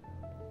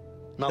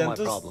 Not Then my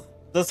just- problem.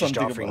 Just Just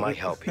something offering about my it.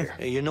 help here.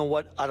 Hey, you know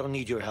what? I don't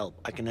need your help.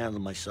 I can handle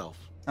myself.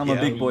 I'm a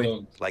big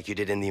boy. Like you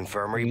did in the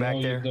infirmary No, back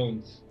you there?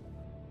 don't.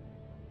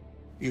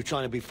 You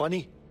trying to be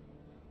funny?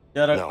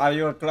 No, Are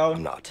you a clown?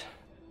 I'm not.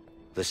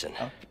 Listen,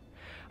 Oh.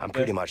 I'm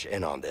pretty much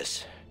in on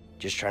this.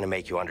 Just trying to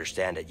make you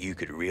understand that you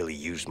could really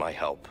use my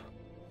help.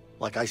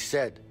 Like I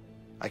said,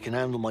 I can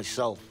handle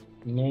myself.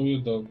 No,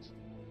 you don't.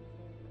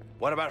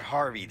 What about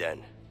Harvey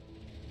then?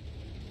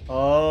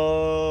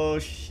 Oh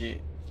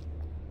shit.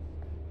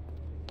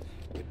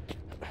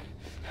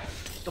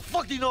 The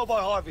fuck do you know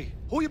about Harvey?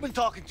 Who you been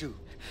talking to?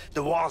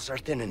 The walls are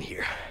thin in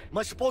here. Am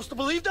I supposed to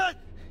believe that?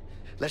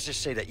 Let's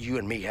just say that you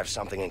and me have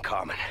something in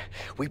common.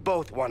 We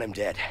both want him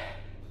dead.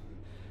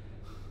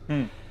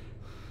 You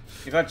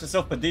got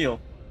yourself a deal.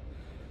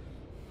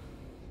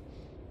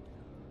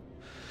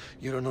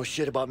 You don't know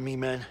shit about me,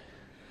 man.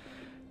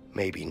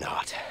 Maybe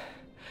not.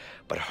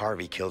 But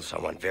Harvey killed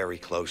someone very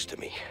close to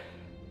me.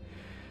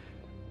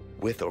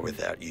 With or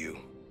without you,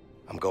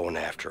 I'm going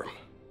after him.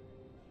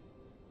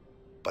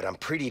 But I'm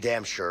pretty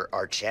damn sure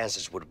our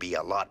chances would be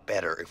a lot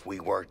better if we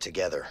worked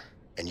together.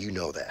 And you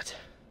know that.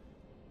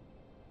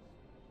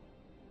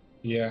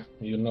 Yeah,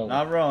 you know.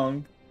 Not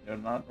wrong. You're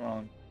not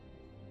wrong.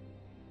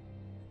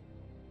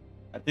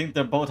 I think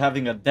they're both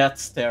having a death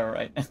stare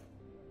right now.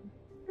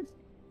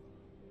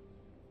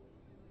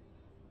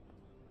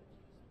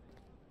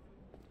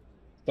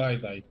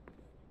 Die.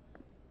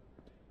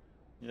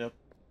 Yep.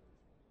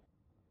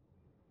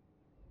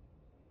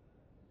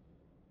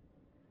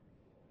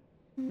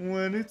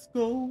 When it's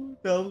cold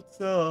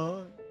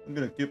outside, I'm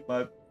gonna keep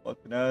my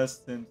fucking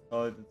ass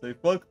inside and say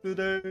fuck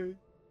today.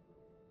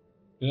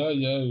 Yeah.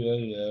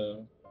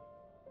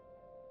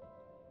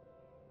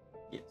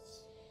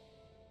 Yes.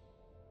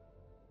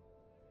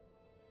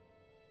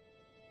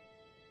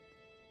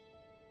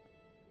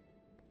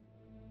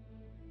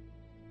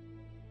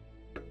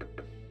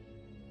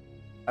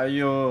 Are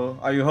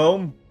you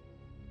home?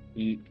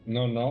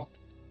 No,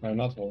 I'm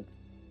not home.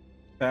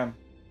 Damn.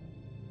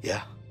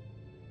 Yeah.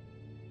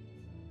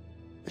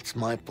 It's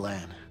my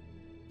plan,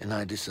 and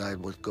I decide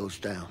what goes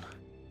down.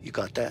 You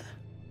got that?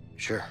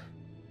 Sure.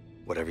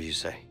 Whatever you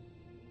say.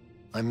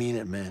 I mean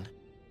it, man.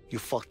 You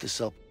fuck this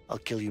up, I'll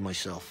kill you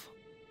myself.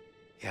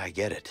 Yeah, I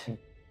get it.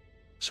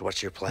 So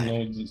what's your plan?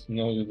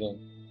 No, you don't.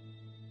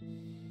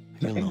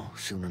 You'll know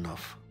soon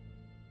enough.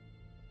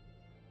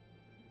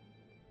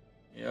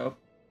 Yep.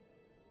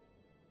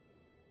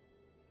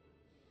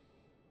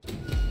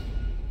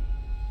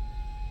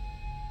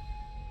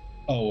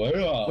 Oh,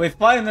 yeah. We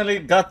finally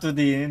got to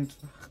the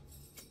intro.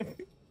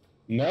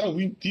 Now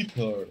we did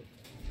her.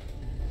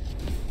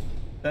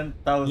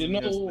 10,000 You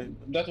years know, later.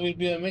 that will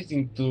be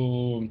amazing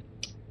to...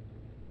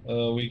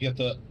 we get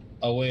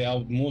a way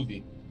out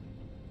movie.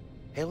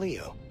 Hey,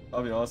 Leo.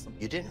 That'd be awesome.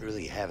 You didn't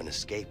really have an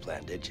escape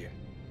plan, did you?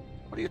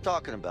 What are you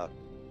talking about?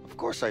 Of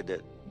course I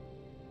did.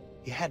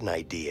 You had an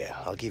idea,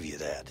 I'll give you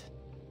that.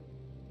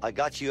 I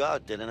got you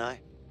out, didn't I?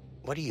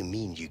 What do you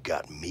mean you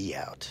got me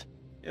out?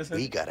 Yes,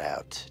 we got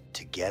out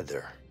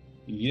together.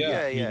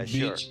 Yeah,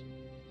 sure.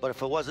 But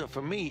if it wasn't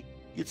for me,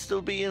 you'd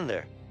still be in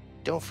there.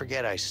 Don't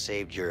forget I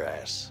saved your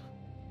ass.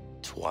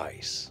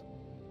 Twice.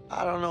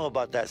 I don't know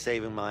about that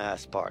saving my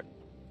ass part,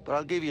 but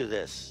I'll give you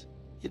this.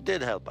 You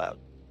did help out.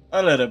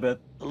 A little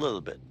bit. A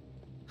little bit.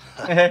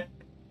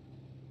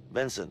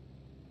 Vincent.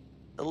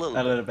 A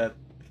little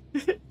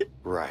bit.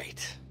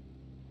 Right.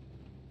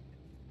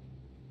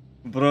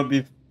 Bro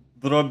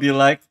be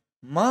like,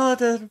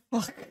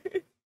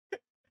 motherfucker.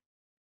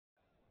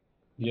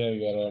 Yeah,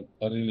 you are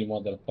a really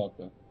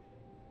motherfucker.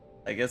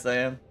 I guess I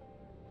am.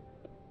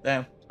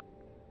 Damn.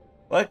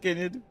 What can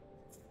you do?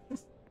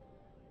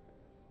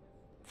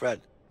 Fred,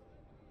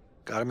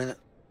 got a minute?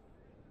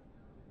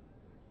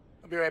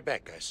 I'll be right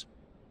back, guys.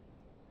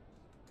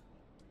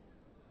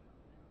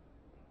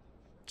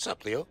 What's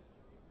up, Leo?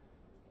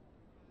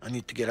 I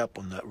need to get up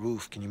on that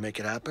roof. Can you make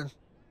it happen?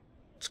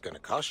 It's gonna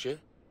cost you.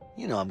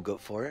 You know I'm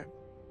good for it.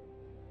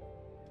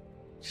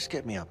 Just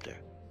get me up there.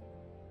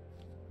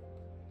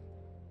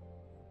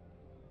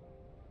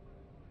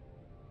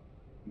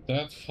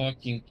 That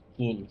fucking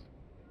fool.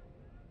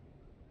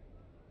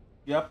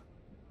 Yep.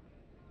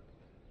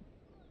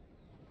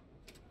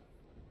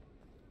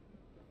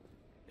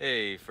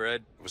 Hey,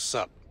 Fred. What's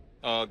up?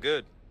 Oh,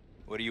 good.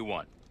 What do you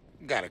want?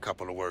 Got a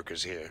couple of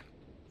workers here.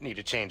 Need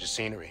a change of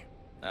scenery.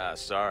 Ah,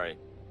 sorry.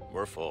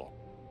 We're full.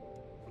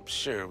 I'm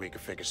sure we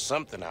could figure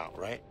something out,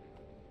 right?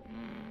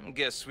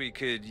 Guess we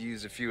could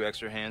use a few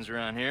extra hands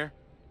around here.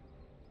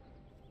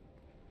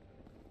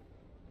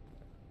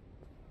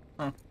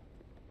 Huh.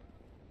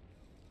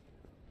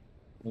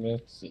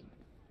 Let's see.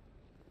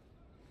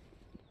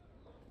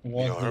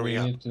 What do hurry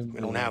up. We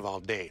don't have all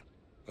day.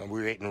 And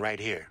we're waiting right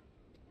here.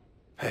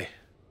 Hey,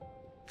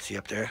 see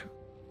up there?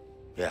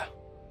 Yeah.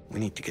 We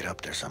need to get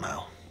up there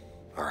somehow.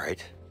 All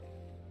right.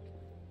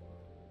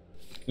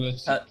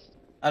 Let's see.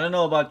 I don't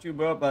know about you,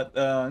 bro, but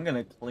I'm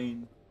gonna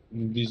clean.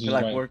 This I is feel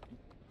like mine. working.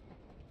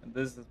 And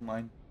this is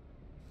mine.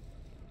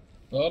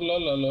 La la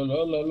la la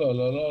la la la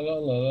la la la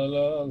la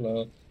la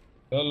la.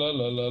 La la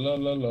la la la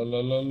la la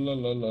la la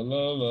la la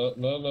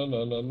la la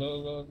la la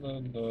la la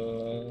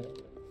la.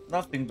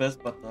 Nothing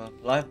best but the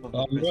life of a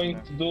I'm going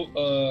prisoner. to do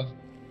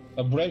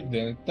a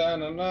breakdance. Ta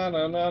na na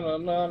na na na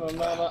na na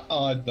na.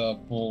 Ah, the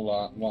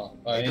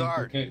bull. Hey,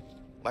 guard.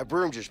 My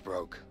broom just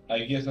broke. I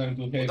guess I'm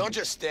too heavy. Well, don't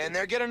just stand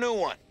there. Get a new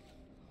one.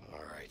 All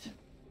right.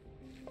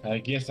 I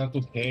guess I'm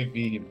too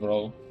heavy,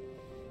 bro.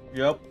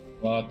 Yep.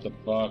 What the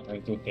fuck?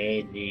 I'm too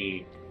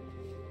heavy.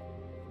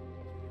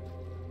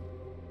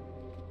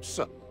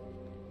 So,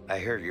 I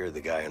heard you're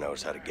the guy who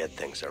knows how to get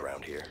things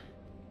around here.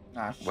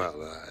 Ah, shit.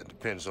 well, it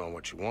depends on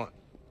what you want.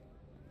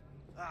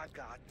 Ah,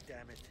 god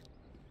damn it.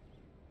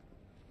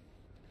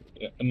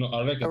 Yeah, no,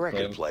 a record, A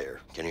record player.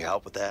 Can you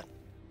help with that?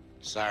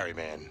 Sorry,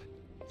 man.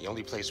 The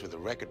only place with a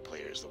record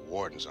player is the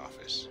warden's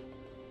office.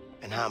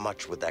 And how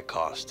much would that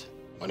cost?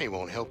 Money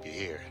won't help you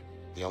here.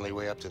 The only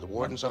way up to the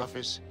warden's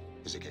office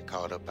is to get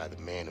called up by the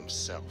man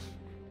himself.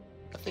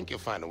 I think you'll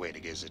find a way to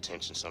get his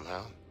attention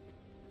somehow.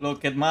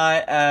 Look at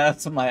my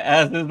ass. My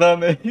ass is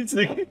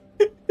amazing.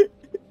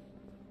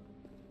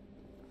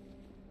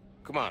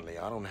 Come on,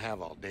 Leo. I don't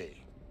have all day.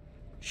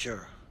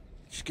 Sure.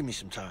 Just give me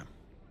some time.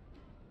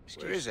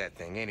 Where is that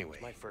thing, anyway?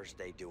 It's my first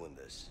day doing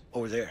this.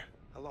 Over there.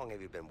 How long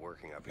have you been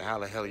working up here? How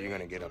the hell are you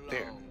gonna get up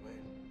there?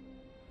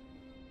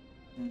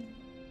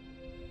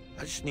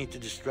 I just need to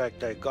distract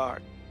that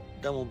guard.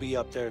 Then we'll be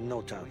up there in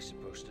no time. We're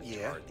supposed to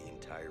Yeah. tar the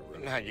entire room.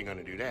 And how you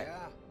gonna do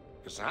that?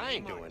 Because I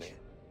ain't doing it.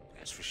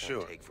 That's for sure.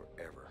 It'll take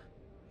forever.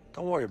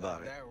 Don't worry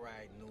about it.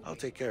 I'll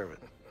take care of it.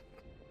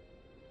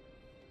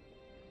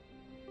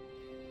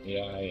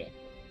 Yeah.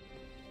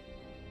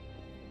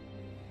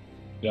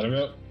 Gotta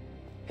go.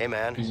 Hey,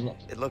 man.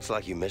 It looks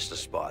like you missed a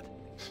spot.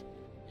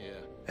 Yeah.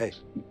 Hey,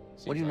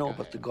 what do you know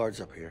about the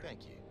guards up here?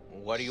 Thank you.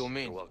 What do you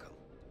mean? You're welcome.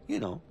 You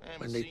know,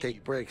 when they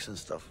take breaks and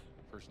stuff.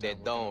 They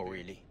don't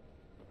really.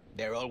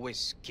 They're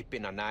always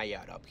keeping an eye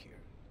out up here.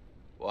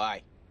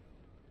 Why?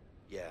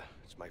 Yeah,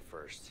 it's my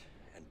first.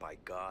 And by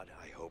God,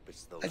 I hope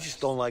it's the I last. just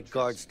don't like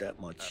guards that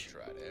much.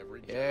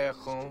 Yeah,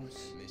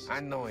 Holmes. I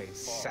know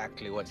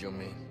exactly what you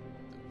mean.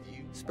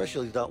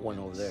 Especially that one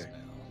over there.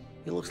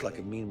 He looks like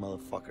a mean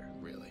motherfucker.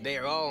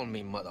 They're all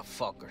me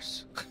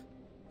motherfuckers.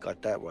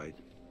 Got that right.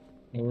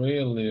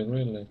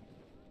 Really?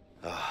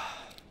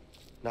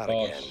 Not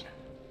Oh, again.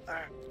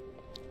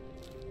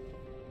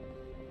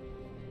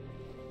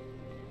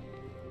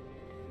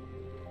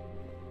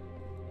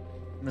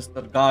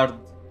 Mr. Guard.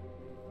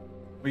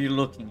 What are you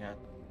looking at?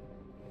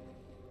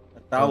 A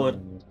tower.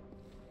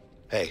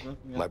 Hey,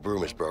 my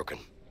broom is broken.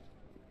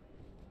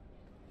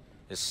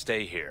 is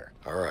stay here.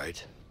 All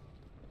right.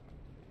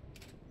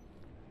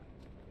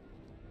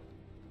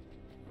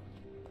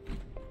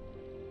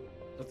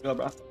 Let's go,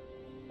 bro.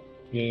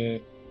 Yeah.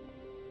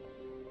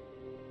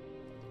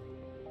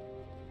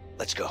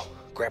 Let's go.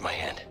 Grab my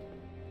hand.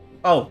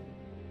 Oh.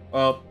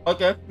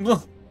 Okay.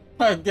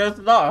 I guess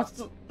not.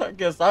 I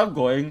guess I'm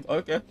going.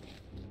 Okay.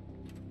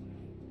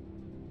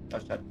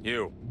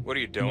 You, what are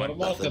you doing?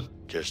 Nothing.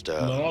 Just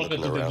Normal că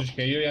looking tu te around. duci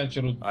că eu i-am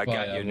cerut I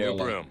got you a new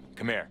ăla. broom.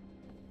 Come here.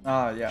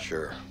 Ah, yeah.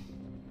 Sure.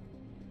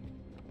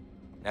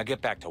 Now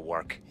get back to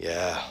work.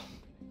 Yeah.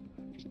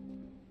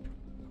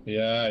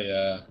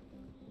 Yeah.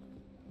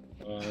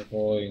 I'm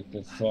going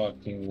to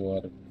fucking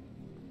work.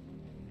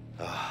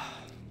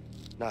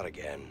 Not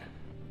again.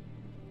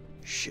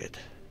 Shit.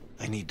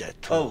 I need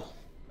that tool. Oh,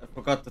 I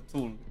forgot the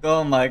tool.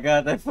 Oh my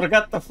god, I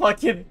forgot the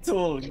fucking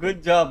tool.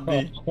 Good job,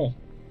 me.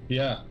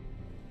 Yeah.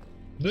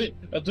 Do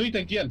it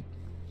again.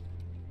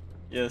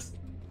 Yes.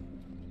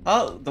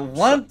 Oh, the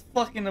one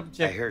fucking I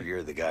objective. heard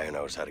you're the guy who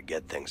knows how to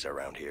get things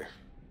around here.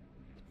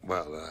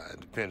 Well, it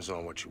depends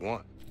on what you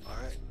want. All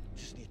right.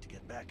 Just need to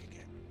get back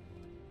again.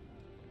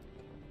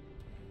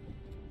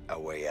 A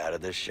way out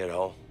of this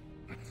shithole?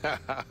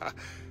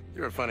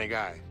 You're a funny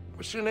guy.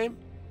 What's your name?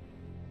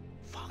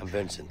 I'm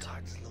Vincent.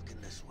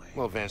 Looking this way.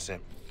 Well,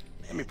 Vincent,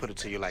 let me put it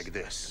to you like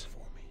this.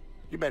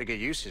 You better get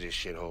used to this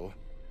shithole,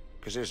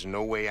 because there's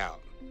no way out.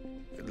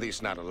 At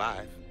least not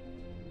alive.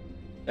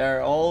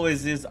 There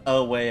always is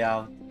a way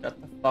out. Shut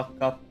the fuck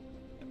up.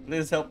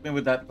 Please help me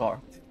with that guard.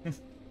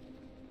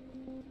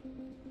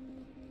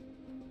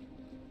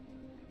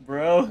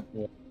 Bro.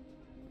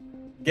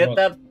 Get What?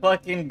 that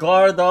fucking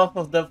guard off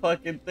of the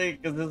fucking thing,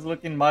 because it's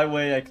looking my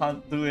way. I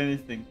can't do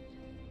anything.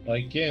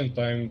 I can't,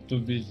 I'm too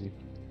busy.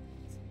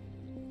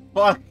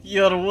 Fuck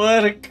your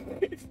work.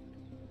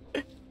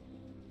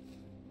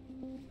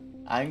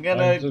 I'm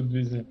too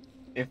busy.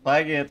 If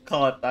I get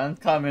caught, I'm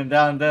coming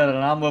down there and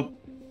I'm gonna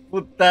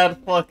put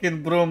that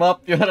fucking broom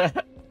up your ass.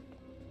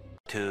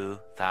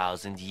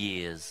 2,000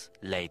 years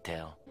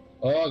later.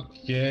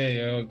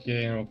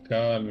 Okay, I'm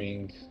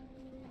coming.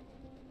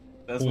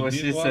 That's Who, what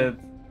this she one? said.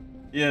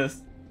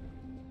 Yes.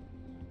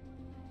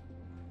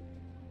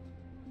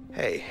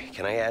 Hey,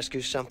 can I ask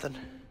you something?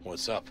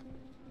 What's up?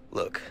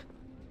 Look,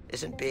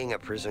 isn't being a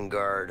prison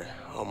guard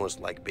almost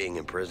like being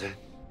in prison?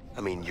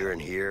 I mean, you're in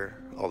here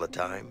all the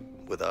time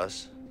with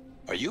us.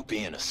 Are you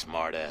being a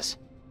smartass?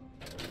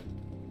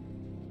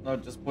 No,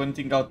 just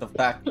pointing out the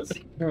facts.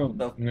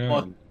 The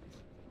fuck?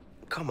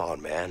 Come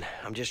on, man.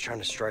 I'm just trying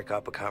to strike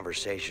up a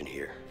conversation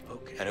here.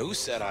 Okay. And who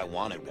said I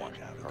wanted one?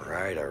 All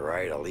right.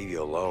 I'll leave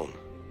you alone.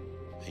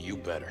 You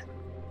better.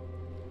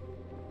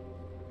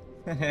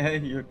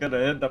 You're gonna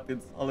end up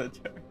in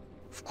solitary.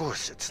 Of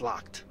course, it's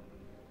locked.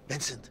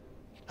 Vincent,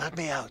 let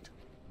me out.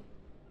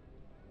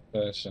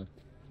 Așa.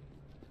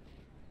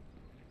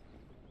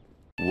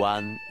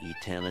 One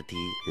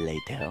eternity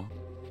later.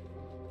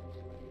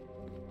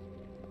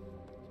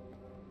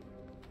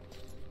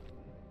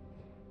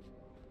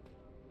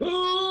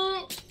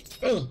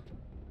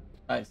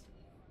 Nice.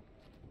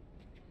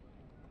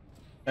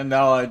 And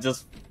now I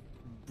just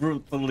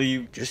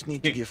brutally Just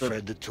need to give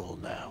Fred the tool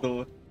now.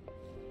 door.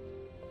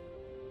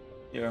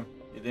 Here,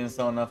 you didn't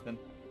saw nothing.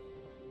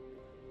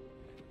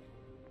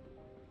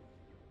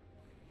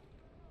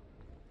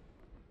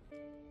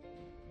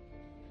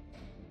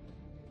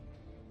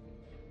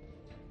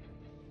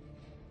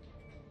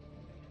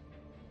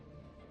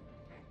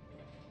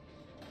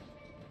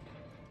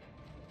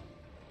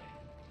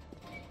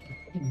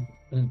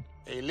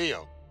 Hey,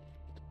 Leo.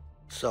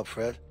 What's up,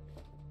 Fred?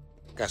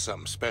 Got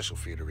something special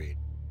for you to read.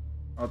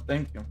 Oh,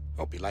 thank you.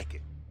 Hope you like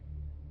it.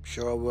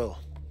 Sure I will.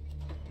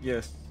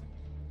 Yes.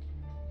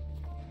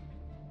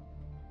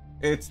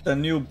 It's the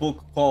new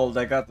book called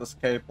I Got the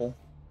Scalpel.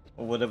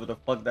 Or whatever the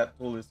fuck that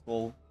tool is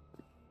called.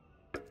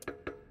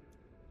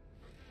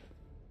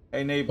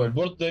 Hey neighbor.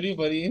 Bolt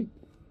delivery.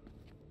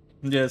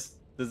 Yes,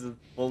 this is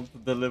bolt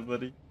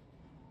delivery.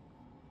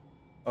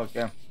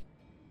 Okay.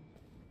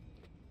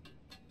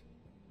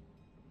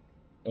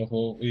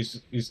 Oh,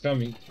 he's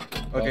coming.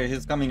 Okay,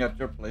 he's coming at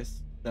your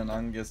place, then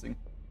I'm guessing.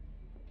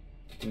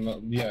 No,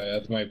 yeah,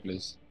 at my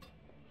place.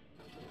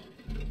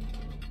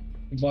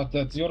 But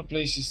at your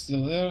place is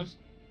still there?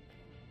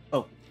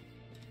 Oh.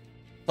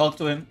 Talk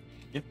to him.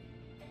 Yep.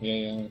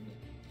 Yeah.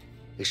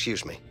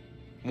 Excuse me.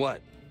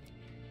 What?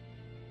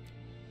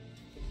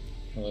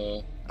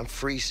 I'm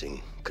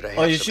freezing. Could I have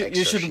Oh, you some should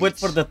extra wait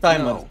for sheets? the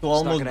timer No, to it's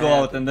almost not go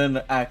gonna out and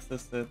then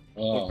access it.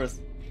 Oh.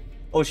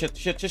 Oh shit,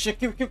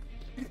 quick.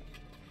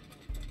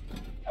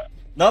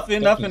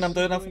 Nothing, I'm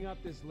doing nothing.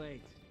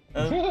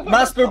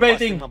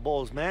 Masturbating. My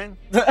balls, man.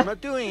 I'm not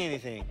doing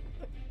anything.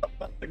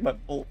 Busting my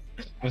balls.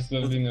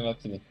 Mr. Vine la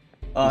tine.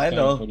 Oh, I It's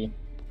know. time for you.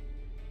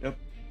 Yep.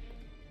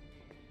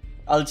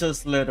 I'll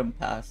just let him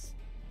pass.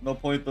 No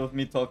point of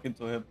me talking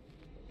to him.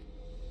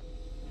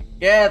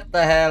 Get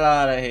the hell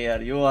out of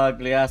here, you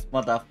ugly ass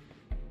mother.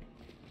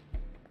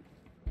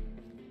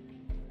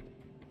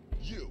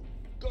 You,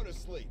 go to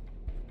sleep.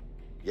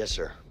 Yes,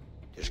 sir.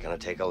 Just gonna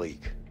take a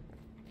leak.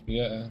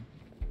 Yeah.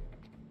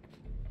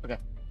 Okay.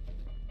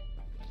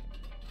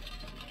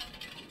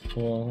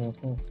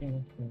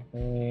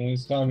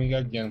 He's coming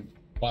again.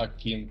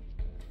 Fucking.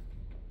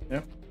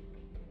 Yeah.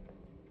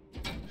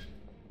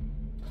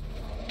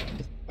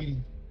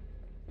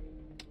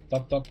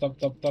 Tap tap tap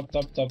tap tap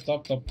tap tap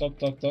tap tap tap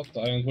tap tap.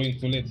 I am going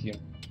to let him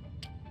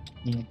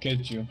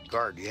catch you.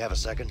 Guard, do you have a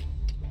second?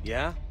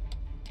 Yeah?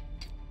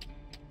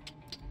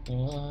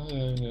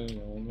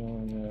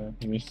 You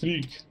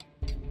freak.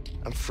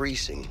 I'm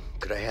freezing.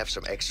 Could I have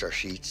some extra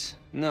sheets?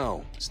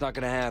 No, it's not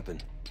gonna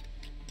happen.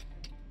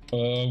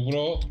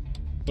 Bro.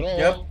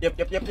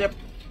 Yep.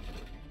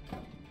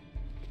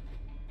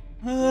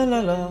 La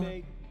la.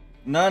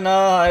 No,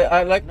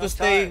 I like to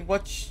stay. Tired.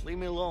 Watch. Leave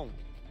me alone.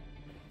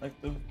 Like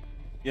to.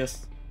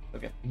 Yes.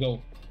 Okay.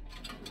 Go.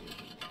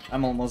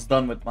 I'm almost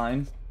done with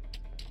mine.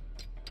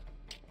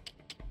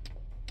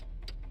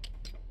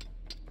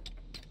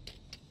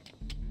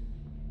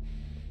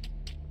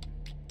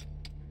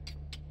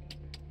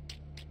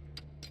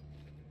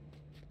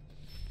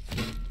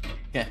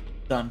 Okay,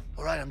 done.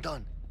 All right, I'm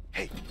done.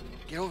 Hey,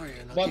 get over here.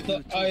 And I'll But give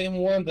you a I am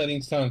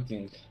wondering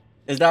something.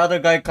 Is the other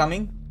guy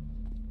coming?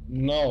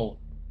 No.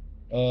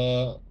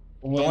 The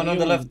one on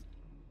the left.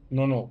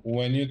 No.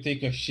 When you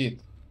take a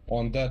shit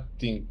on that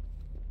thing,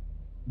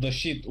 the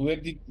shit, where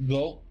did it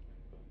go?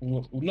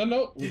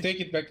 No.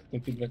 Take it back.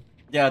 Take it back.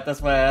 Yeah,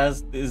 that's why I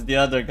asked, is the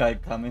other guy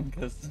coming?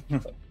 Cause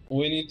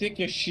When you take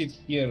a shit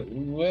here,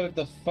 where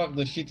the fuck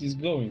the shit is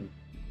going?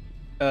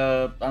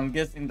 I'm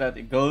guessing that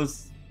it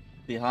goes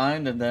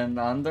behind and then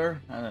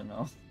under. I don't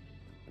know.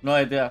 No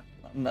idea.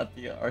 I'm not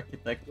the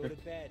architecture.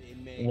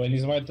 When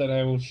it's my turn,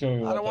 I will show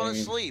you. I don't what want to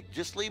mean. sleep.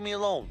 Just leave me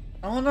alone.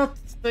 I wanna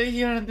stay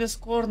here in this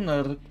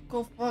corner.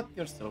 Go fuck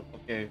yourself.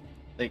 Okay,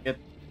 take it.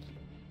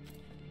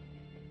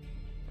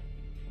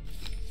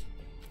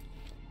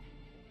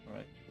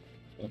 Alright.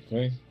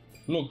 Okay.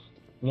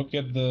 Look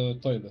at the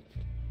toilet.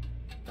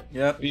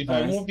 Yep. If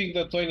nice. I'm moving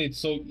the toilet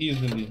so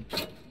easily,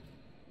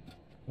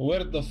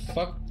 where the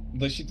fuck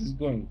the shit is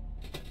going?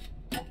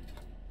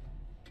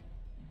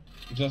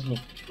 Just look.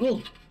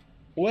 Look!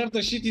 Where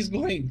the shit is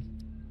going?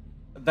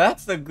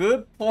 That's a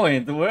good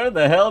point. Where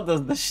the hell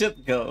does the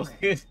shit go?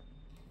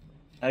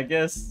 I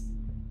guess.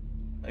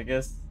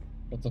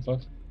 What the fuck?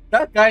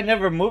 That guy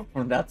never moved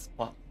from that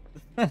spot.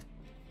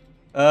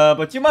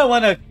 But you might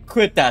want to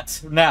quit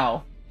that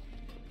now.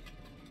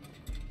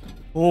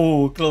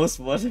 Oh, close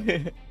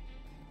one.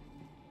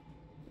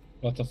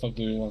 What the fuck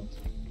do you want?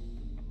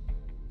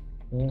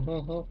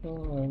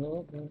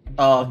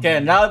 Oh, okay,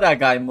 now that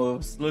guy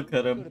moves. Look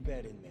at him.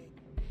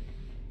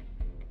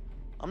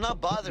 I'm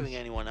not bothering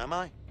anyone, am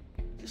I?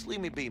 Just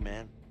leave me be,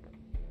 man.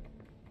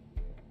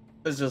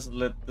 Let's just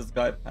let this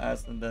guy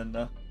pass and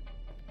then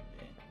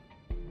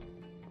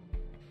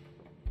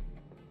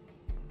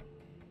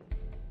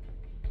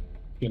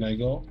Can I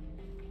go?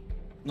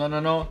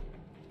 No.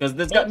 Because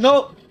this guy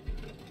no.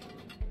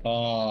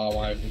 Oh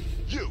my.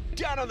 You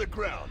down on the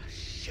ground.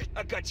 Shit,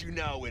 I got you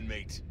now,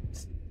 inmate.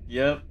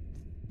 Yep.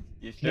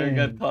 You sure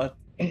got caught.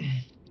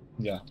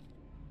 Yeah.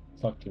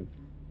 Fuck you.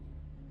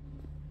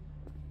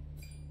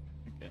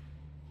 Okay.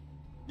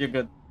 You're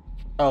good.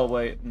 Oh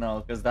wait,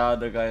 no, because the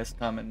other guy is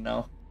coming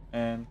now.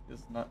 And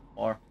it's not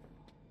far.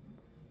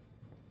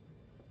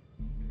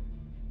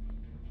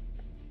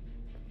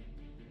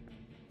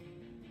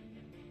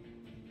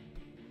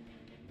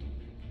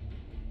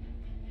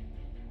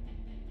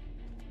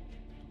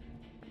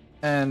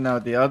 And now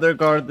the other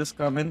guard is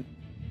coming.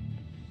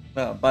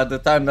 By the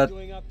time that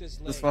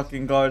this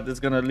fucking guard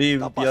is gonna leave,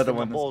 Stop the other busting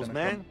one my is balls, gonna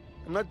man. come.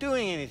 I'm not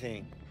doing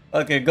anything.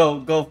 Okay,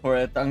 go for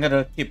it. I'm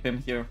gonna keep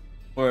him here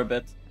for a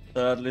bit,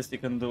 so at least he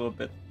can do a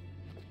bit.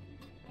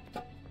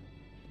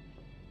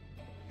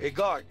 Hey,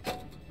 guard.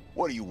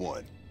 What do you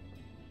want?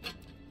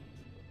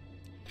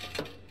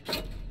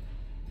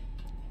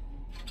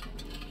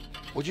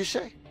 What'd you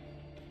say?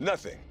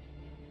 Nothing.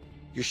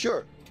 You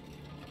sure?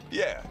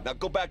 Yeah, now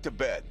go back to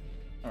bed.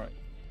 Alright.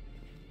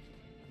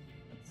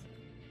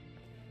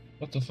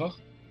 What the fuck?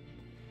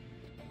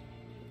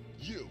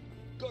 You,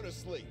 go to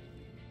sleep.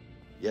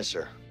 Yes,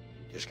 sir.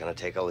 Just gonna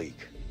take a leak.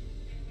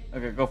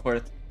 Okay, go for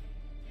it.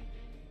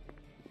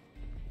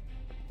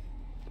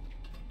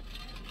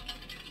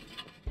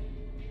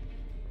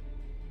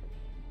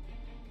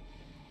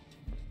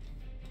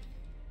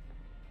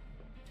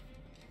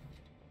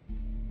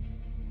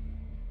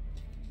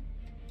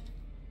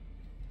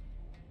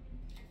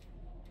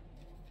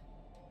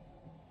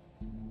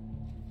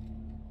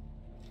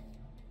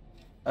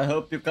 I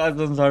hope you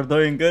cousins are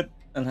doing good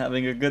and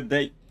having a good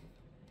day.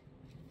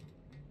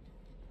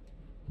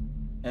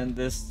 And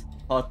this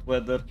hot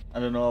weather. I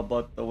don't know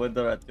about the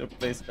weather at your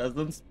place,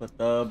 cousins, but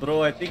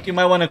bro, I think you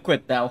might want to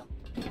quit now.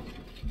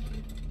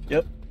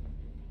 Yep.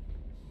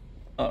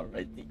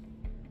 Alrighty.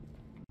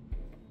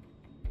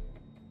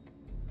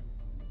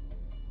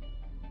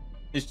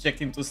 Just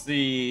checking to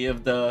see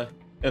if the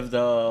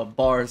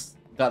bars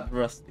got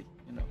rusty,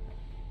 you know.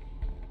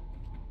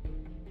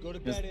 Go to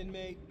bed,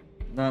 inmate.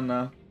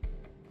 No.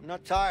 I'm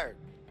not tired.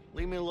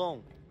 Leave me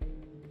alone.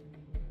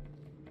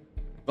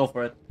 Go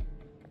for it.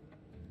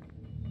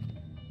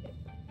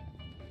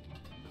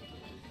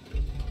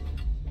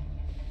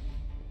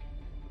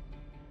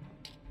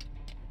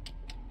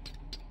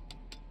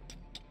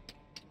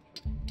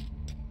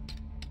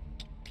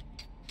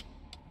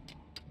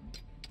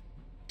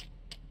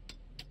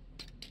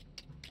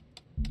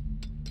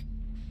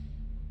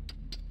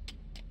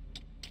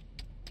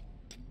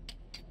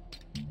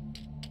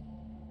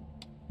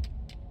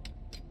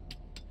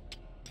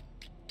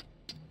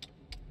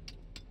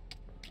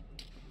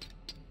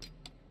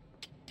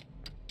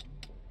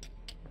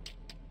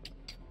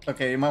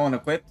 Okay, you might want to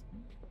quit.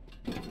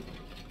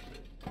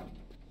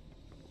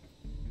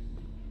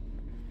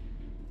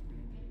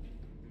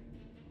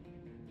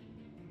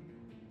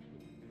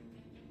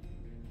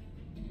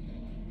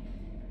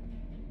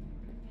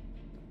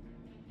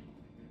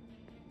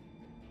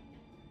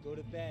 Go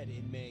to bed,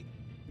 inmate.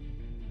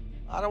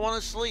 I don't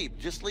want to sleep.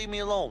 Just leave me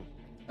alone.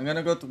 I'm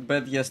gonna go to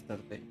bed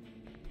yesterday.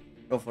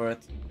 Go for it.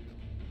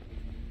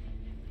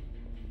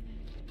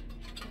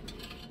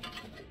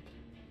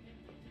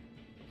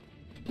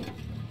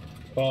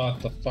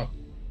 What the fuck?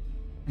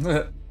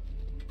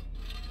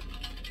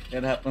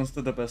 It happens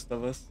to the best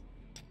of us.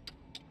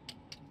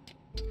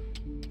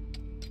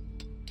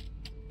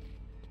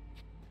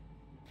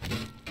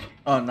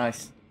 Oh,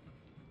 nice.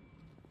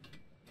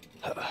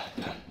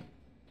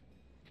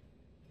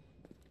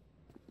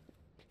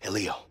 Hey,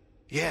 Leo.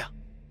 Yeah.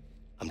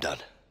 I'm done.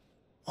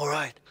 All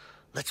right.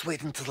 Let's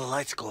wait until the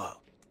lights go out.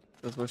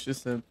 That's what she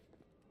said.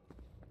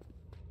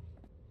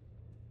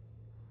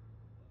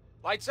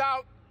 Lights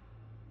out.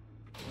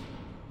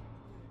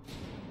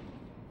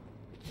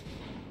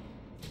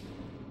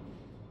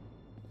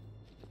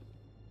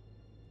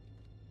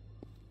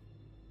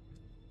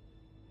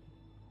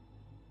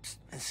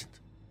 Vincent.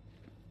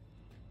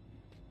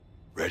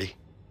 Ready?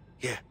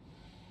 Yeah.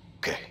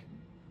 Okay.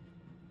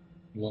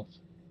 What?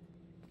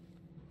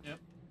 Yep.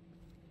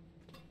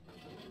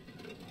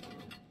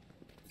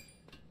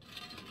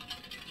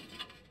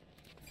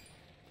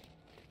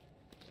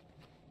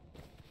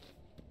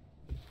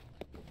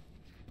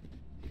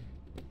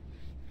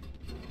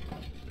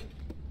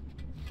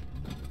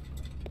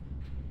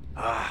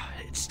 Ah,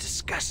 it's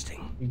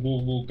disgusting.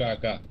 Goo goo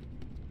gaga.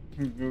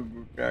 Goo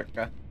goo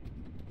gaga.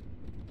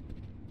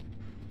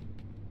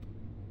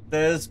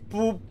 There's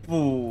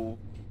poo-poo.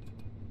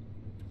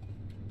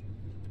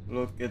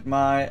 Look at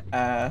my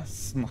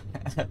ass. My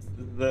ass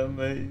is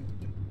amazing.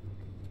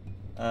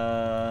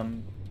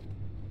 You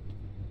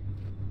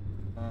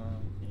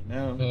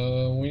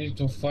know. We need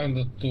to find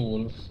the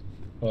tool.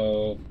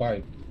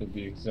 Pipe to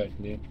be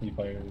exactly, if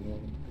I remember.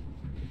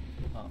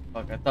 Oh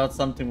fuck! I thought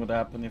something would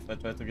happen if I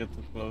tried to get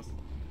too close.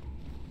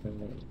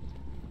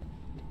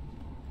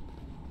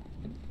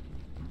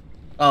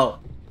 Oh.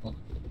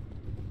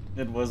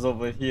 It was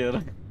over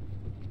here.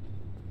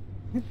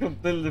 I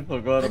completely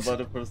forgot Vincent,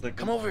 about it for a second.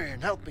 Come over here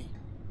and help me.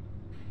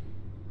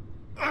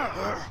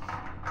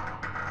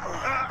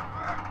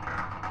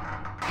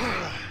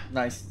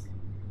 Nice.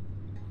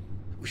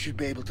 We should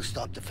be able to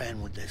stop the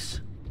fan with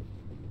this.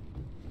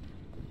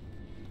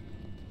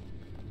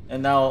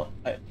 And now,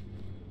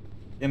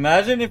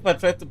 imagine if I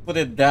try to put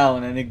it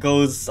down and it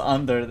goes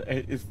under,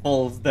 it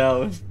falls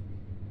down.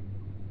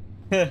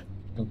 You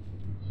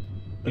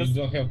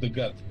don't have the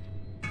gut.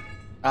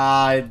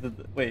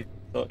 Wait.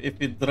 So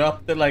if you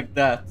dropped it like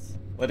that,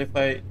 what if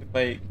I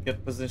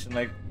get positioned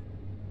like?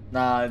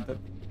 Nah, the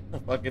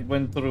fuck, it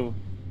went through.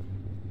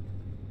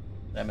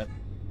 Damn it,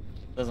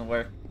 doesn't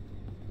work.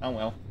 Oh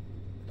well.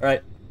 All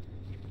right,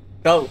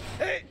 go.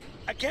 Hey,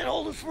 I can't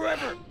hold it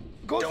forever.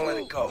 Go Don't let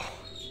it go.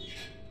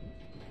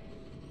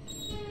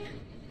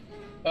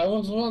 I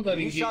was wondering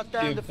You shot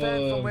down the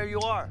fan from where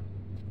you are.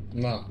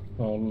 No,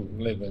 I'll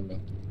leave it.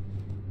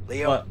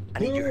 Leo, What? I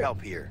need your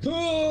help here.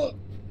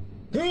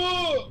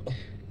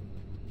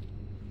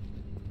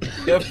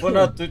 Careful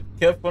not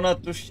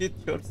to shit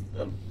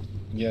yourself.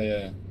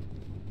 Yeah.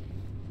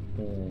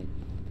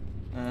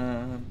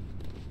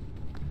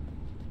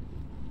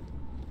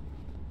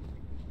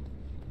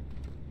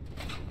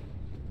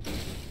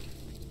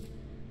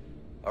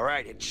 All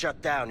right, it's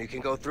shut down. You can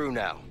go through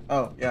now.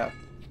 Oh yeah,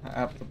 I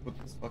have to put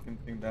this fucking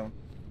thing down.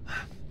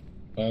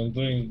 I'm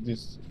doing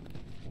this.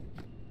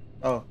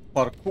 Oh,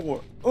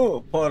 parkour.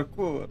 Oh,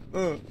 parkour.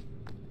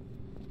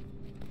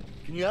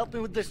 Can you help me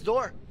with this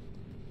door?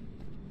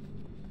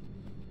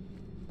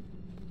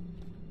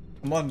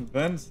 Come on,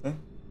 Vincent.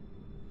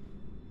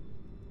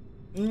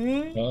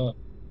 Nice.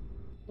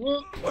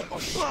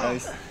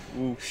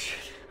 Ooh.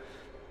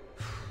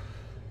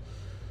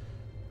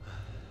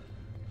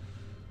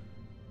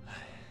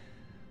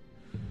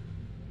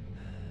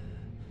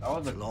 That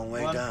was a long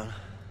way down.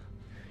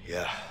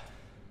 Yeah.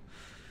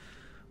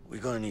 We're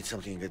gonna need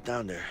something to get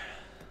down there.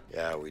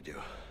 Yeah, we do.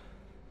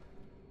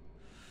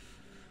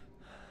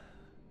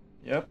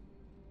 Yep.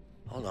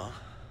 Hold on.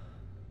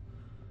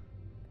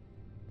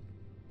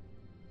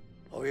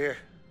 Over here.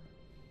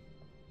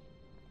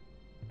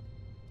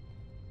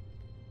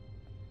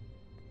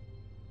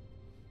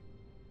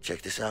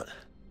 Check this out.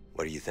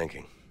 What are you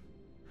thinking?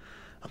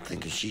 I'm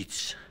thinking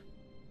sheets.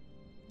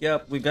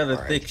 Yep, we gotta All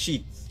right. take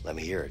sheets. Let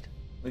me hear it.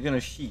 We're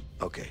gonna sheet.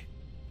 Okay.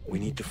 We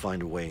need to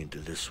find a way into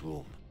this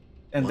room.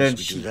 And Once then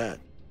we sheet. do that,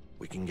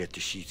 we can get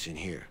the sheets in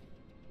here.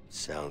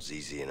 Sounds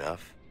easy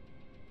enough.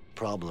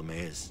 Problem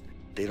is,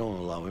 they don't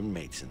allow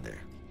inmates in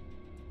there.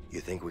 You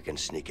think we can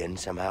sneak in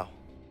somehow?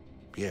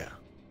 Yeah,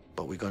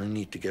 but we're gonna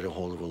need to get a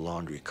hold of a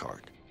laundry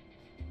cart.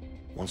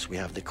 Once we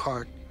have the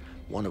cart,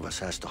 one of us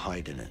has to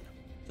hide in it.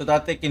 So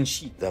that they can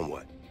sheet. Then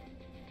what?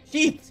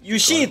 Sheet! You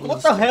So sheet! we'll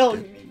What the hell?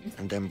 inspect it,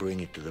 and then bring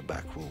it to the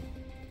back room.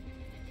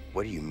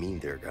 What do you mean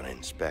they're gonna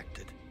inspect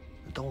it?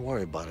 Don't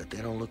worry about it.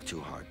 They don't look too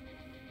hard.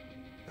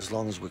 As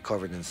long as we're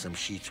covered in some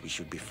sheets, we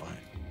should be fine.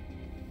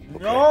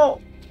 Okay.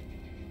 No!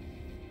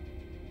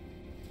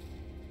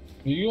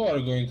 You are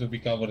going to be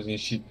covered in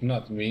shit,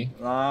 not me.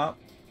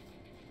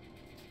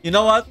 You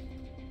know what?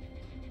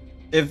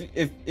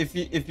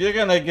 If you're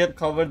gonna get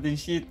covered in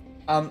shit,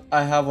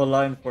 I have a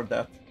line for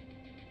that.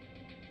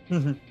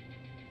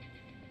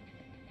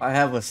 I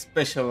have a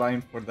special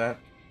line for that.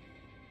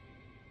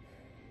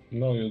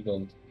 No, you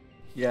don't.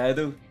 Yeah, I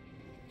do.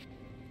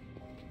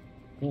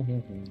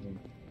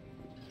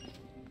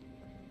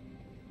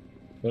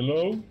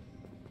 Hello?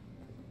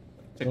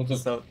 Check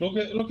this out.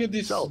 Look at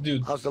this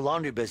dude. How's the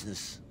laundry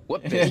business?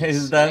 What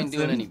business? I ain't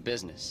doing any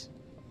business.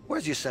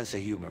 Where's your sense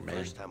of humor,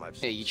 man?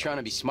 Hey, you trying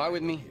to be smart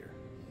with me?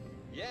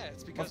 Yeah,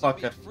 it's because I'll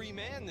be a free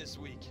man this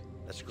week.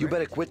 You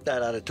better quit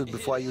that attitude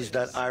before I use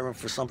that iron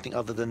for something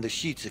other than the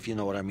sheets, if you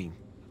know what I mean.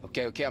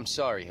 Okay, I'm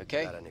sorry,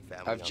 okay?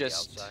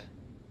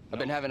 I've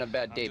been having a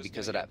bad day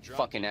because of that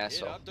fucking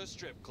asshole.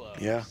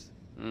 Yeah?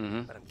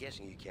 Mm-hmm. But I'm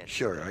guessing you can't.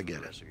 Sure, I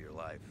get it. Of your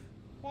life.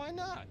 Why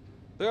not?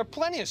 There are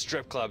plenty of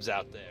strip clubs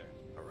out there.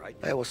 All right.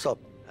 Hey, what's up?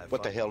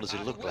 What the hell does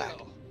it look like?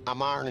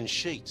 I'm ironing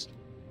sheets.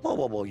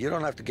 Whoa. You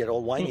don't have to get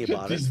all whiny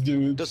about this it.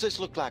 Dude. Does this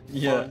look like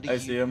Yeah, fun to I you?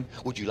 see him.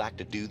 Would you like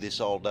to do this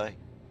all day?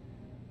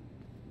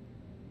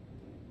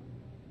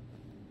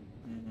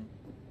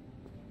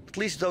 At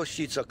least those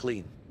sheets are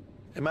clean.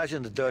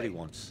 Imagine the dirty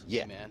ones.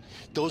 Yeah, man.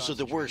 Those are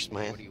the worst,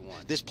 man.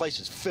 This place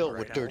is filled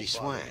with dirty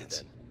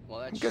swines.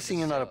 I'm guessing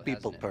you're not a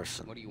people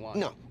person. What do you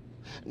want?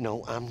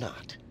 No, I'm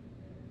not.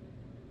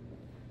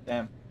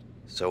 Damn.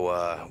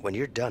 So, when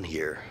you're done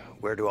here,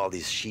 where do all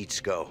these sheets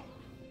go?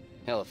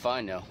 Hell if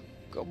I know.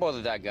 Go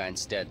bother that guy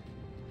instead.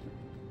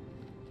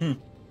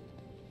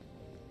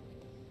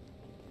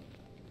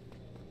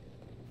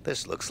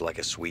 This looks like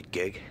a sweet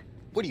gig.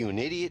 What are you, an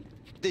idiot?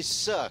 This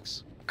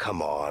sucks.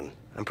 Come on.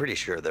 I'm pretty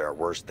sure there are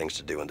worse things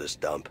to do in this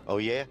dump. Oh,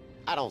 yeah?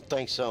 I don't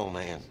think so,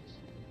 man.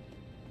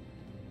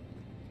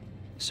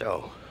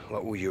 So,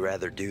 what would you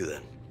rather do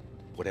then?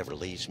 Whatever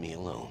leaves me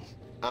alone.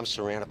 I'm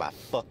surrounded by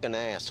fucking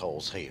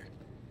assholes here.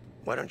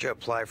 Why don't you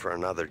apply for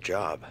another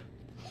job?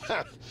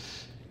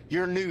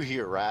 You're new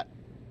here, right?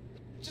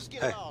 Just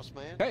get Hey. lost,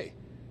 man. Hey.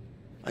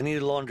 I need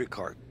a laundry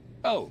cart.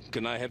 Oh,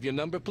 can I have your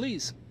number,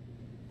 please?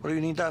 What do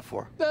you need that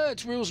for?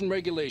 It's rules and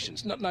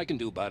regulations. Nothing I can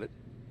do about it.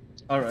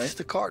 Alright. It's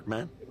the cart,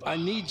 man. I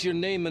need your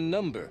name and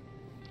number.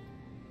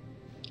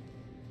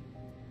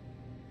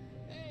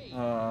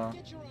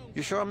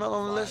 You sure I'm not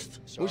on the list?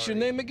 What's your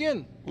name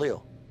again?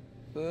 Leo.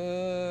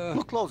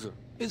 Look closer.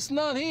 It's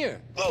not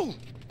here. Oh!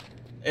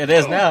 It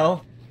is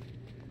now.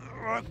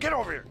 Get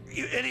over here,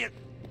 you idiot.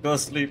 Go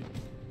sleep.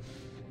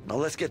 Now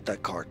let's get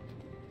that cart.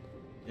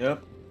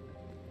 Yep.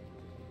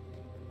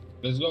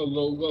 Let's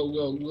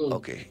go.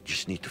 Okay,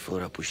 just need to fill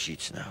it up with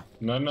sheets now.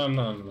 No.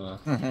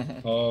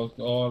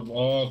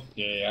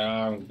 Okay,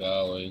 I'm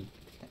going.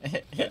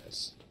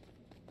 Yes.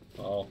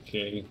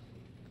 Okay.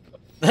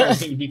 I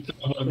will be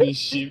covered in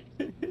shit.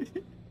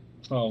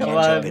 Oh, Can't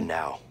my jump God. in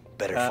now.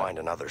 Better find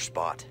another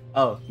spot.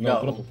 Oh,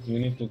 No, no. bro, you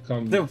need to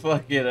come. The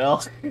fucking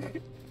hell.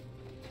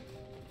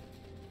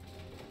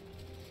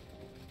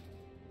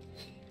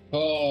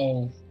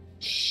 Oh,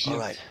 shit. All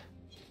right,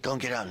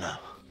 don't get out now.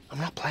 I'm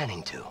not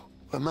planning to.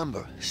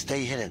 Remember,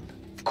 stay hidden.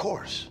 Of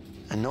course.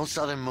 And no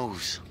sudden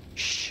moves.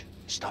 Shh.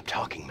 Stop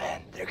talking,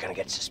 man. They're gonna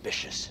get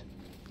suspicious.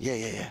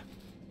 Yeah.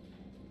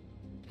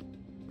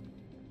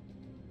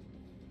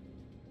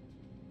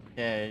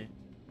 Okay,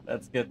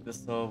 let's get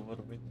this over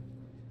with.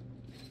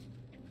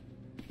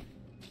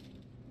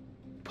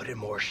 Put in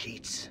more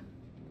sheets.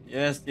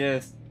 Yes.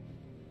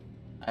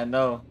 I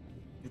know.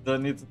 You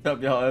don't need to tell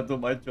me how I do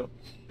my job.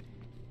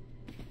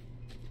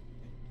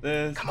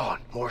 This. Come on,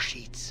 more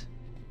sheets.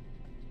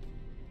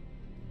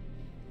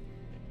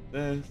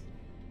 This.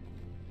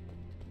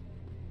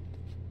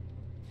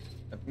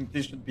 I think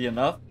this should be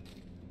enough.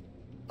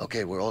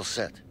 Okay, we're all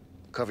set.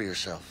 Cover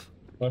yourself.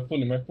 I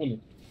pull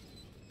him.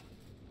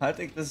 I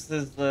think this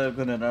is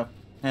good enough.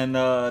 And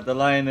the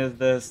line is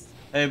this.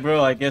 Hey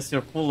bro, I guess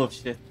you're full of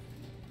shit.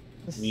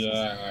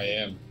 Yeah, I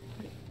am.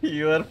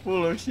 You are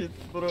full of shit,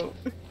 bro.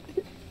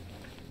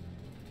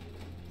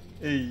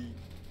 Hey.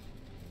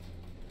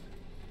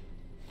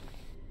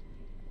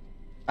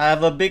 I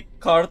have a big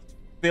cart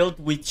filled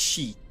with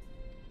sheet.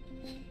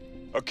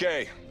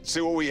 Okay, let's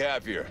see what we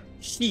have here.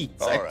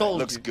 Sheets, All I right, told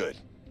looks you. good.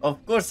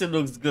 Of course it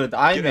looks good.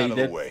 I Get made out of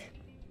it. the way.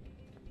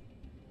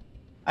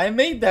 I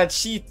made that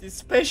sheet. It's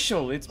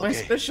special. It's my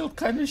Okay, special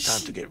kind of Time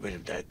sheet. to get rid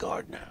of that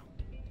guard now.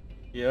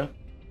 Yeah.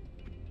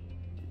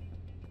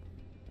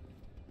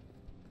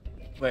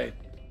 Wait.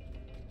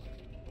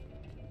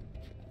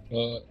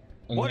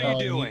 What are you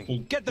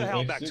doing? Get the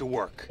hell back to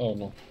work. Oh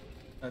no.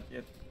 Not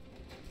yet.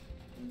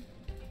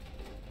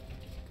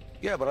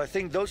 Yeah, but I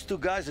think those two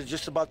guys are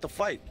just about to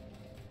fight.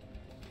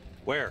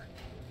 Where?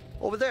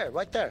 Over there,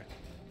 right there.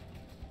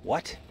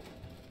 What?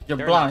 You're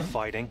They're blind. not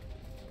fighting.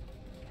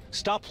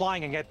 Stop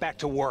lying and get back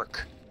to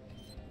work.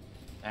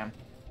 Damn.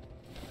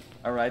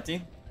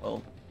 Alrighty.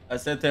 Well, I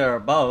said they're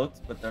about,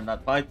 but they're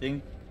not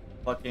fighting.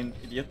 Fucking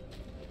idiot.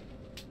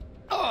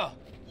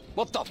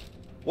 What the?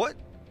 What? It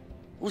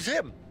was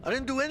him. I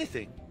didn't do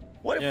anything.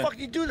 Why the fuck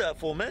you do that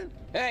for, man?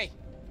 Hey,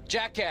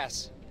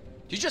 jackass.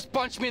 You just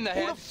punched me in the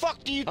head. Who the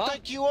fuck do you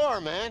think you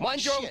are, man?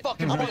 Mind your own Shit.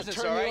 fucking I'm gonna business,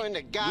 turn all right? you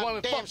into You want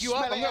me to goddamn fuck you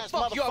up? I'm gonna smelly-ass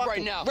fuck you up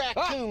right motherfucking now.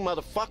 raccoon,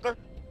 motherfucker.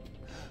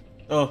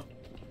 Oh.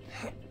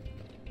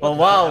 Oh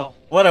wow!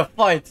 What a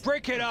fight!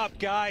 Break it up,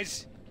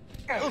 guys.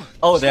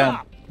 Oh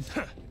damn!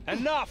 Stop.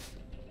 Enough.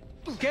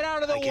 Get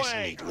out of the I guess I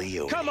way. need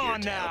Leo Come here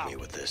on to help now. me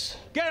with this.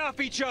 Get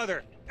off each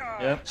other.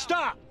 Yep.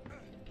 Stop.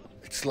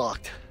 It's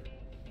locked.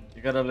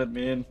 You gotta let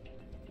me in.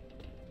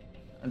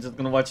 I'm just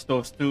gonna watch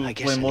those two I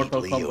guess play I need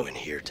Mortal Leo Kombat. in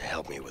here to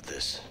help me with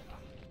this.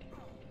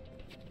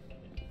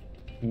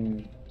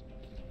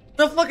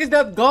 The fuck is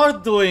that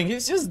guard doing?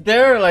 He's just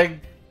there like,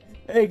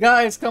 hey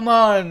guys, come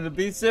on,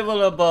 be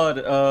civil about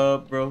it.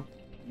 Bro,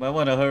 might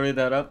want to hurry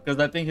that up because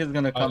I think he's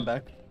gonna come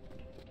back.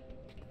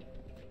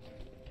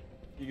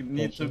 You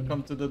need to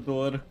come to the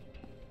door.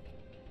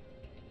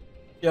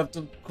 You have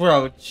to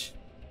crouch.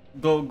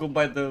 Go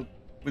by the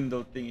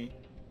window thingy.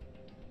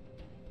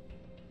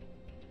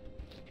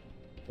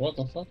 What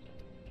the fuck?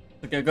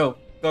 Okay, go.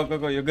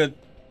 You're good.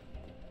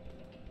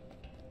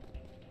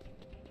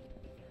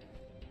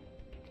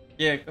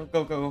 Yeah,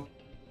 go.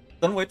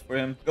 Don't wait for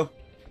him. Go.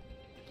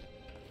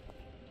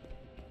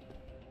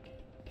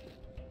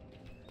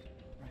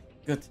 Right,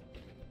 good.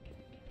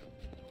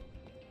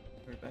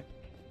 We're back.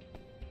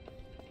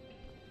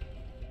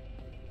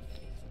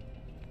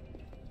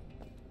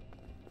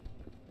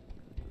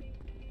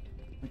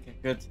 Okay,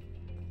 good.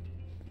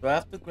 Do I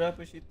have to grab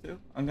a sheet too?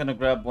 I'm gonna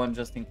grab one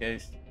just in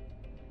case.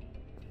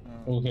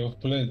 We have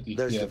plenty.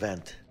 There's the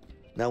vent.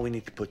 Now we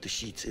need to put the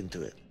sheets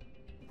into it.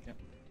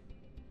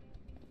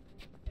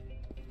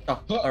 Oh,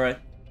 alright.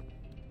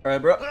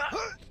 Alright, bro.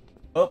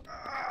 Oh.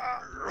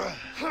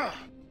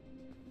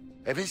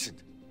 Hey,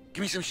 Vincent,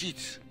 give me some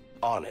sheets.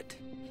 On it.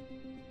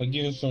 I'll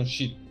give you some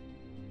shit.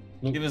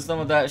 Give me some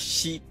of that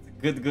sheet.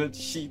 Good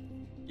sheet.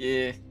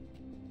 Yeah.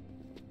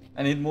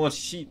 I need more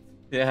sheet.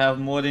 Do you have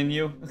more than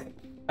you?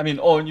 I mean,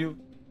 on you.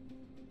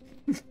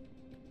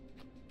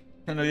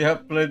 I know you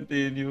have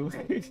plenty in you.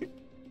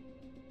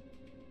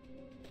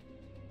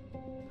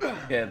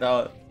 Okay,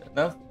 that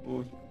enough.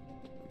 Ooh.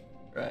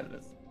 Right,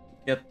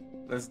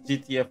 let's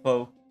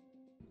GTFO.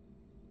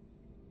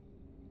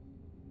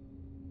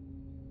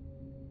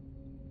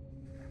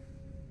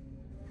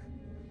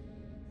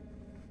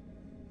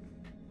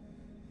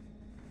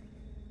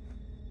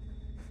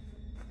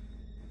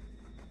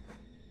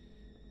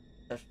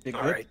 That should be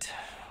good. All right,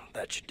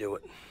 that should do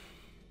it.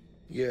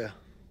 Yeah.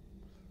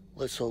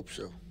 Let's hope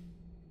so.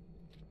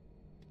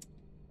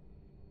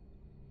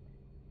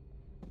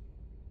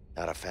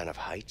 Not a fan of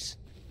heights?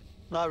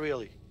 Not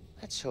really.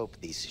 Let's hope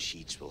these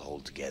sheets will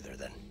hold together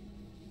then.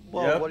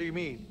 Well, what do you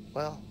mean?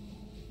 Well,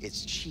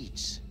 it's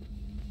sheets,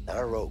 not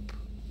a rope.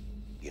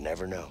 You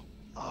never know.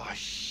 Oh,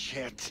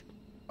 shit.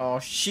 Oh,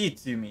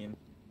 sheets, you mean?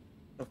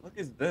 The fuck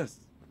is this?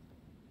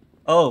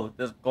 Oh,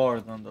 there's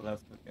guards on the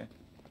left, okay.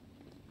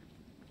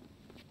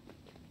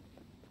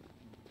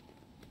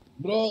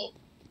 Bro.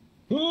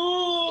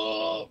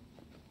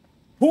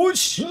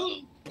 Push!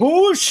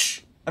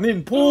 Push! I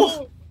mean,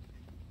 pull!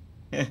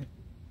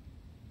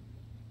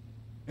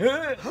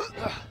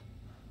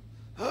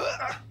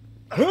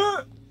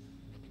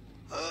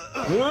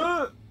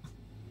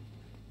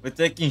 We're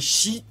taking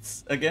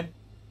sheets again?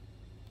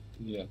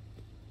 Yeah.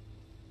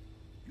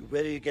 You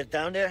ready to get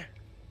down there?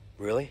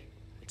 Really?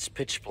 It's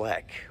pitch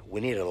black. We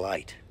need a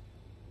light.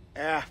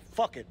 Ah,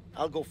 fuck it.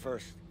 I'll go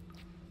first.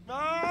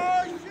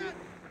 Oh, shit!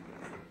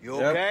 You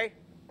okay?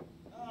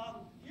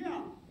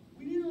 Yeah.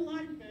 We need a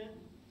light, man.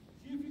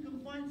 See if you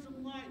can find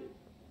some light.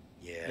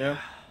 Yeah.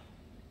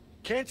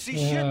 Can't see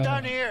shit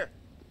down here.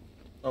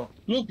 Oh.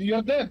 Look,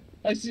 you're dead.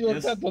 I see your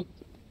dead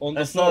on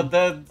the I floor. saw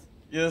dead.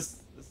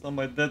 Yes, I saw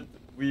my dead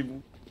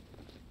weevil.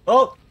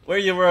 Oh, where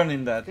you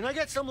running that? Can I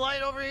get some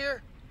light over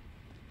here?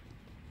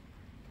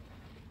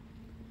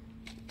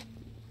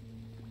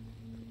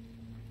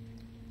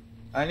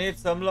 I need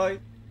some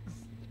light.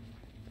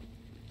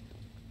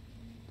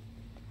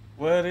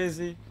 Where is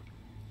he?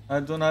 I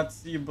do not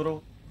see,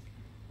 bro.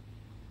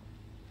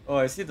 Oh,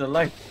 I see the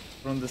light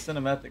from the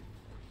cinematic.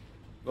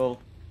 Go.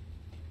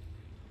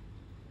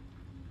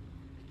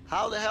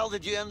 How the hell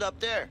did you end up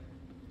there?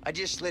 I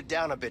just slid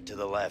down a bit to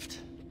the left.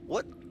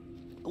 What?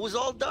 It was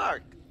all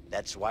dark.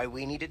 That's why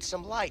we needed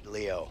some light,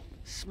 Leo.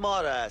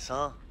 Smart ass,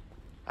 huh?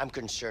 I'm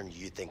concerned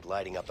you think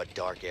lighting up a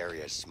dark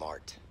area is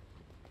smart.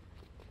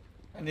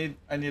 I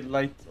need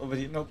light over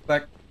here. No,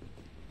 back.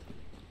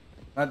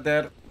 Not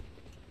there.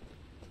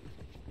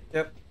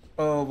 Yep.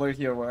 Over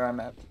here where I'm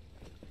at.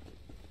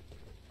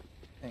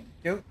 Thank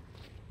you.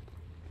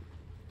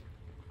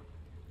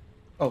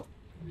 Oh.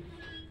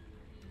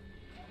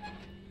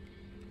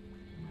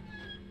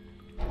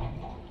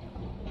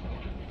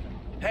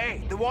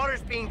 Hey, the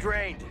water's being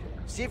drained.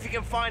 See if you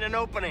can find an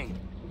opening.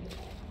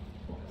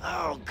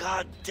 Oh,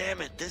 god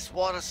damn it. This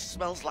water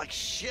smells like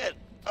shit.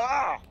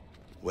 Ah!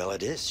 Well,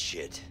 it is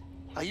shit.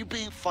 Are you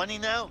being funny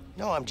now?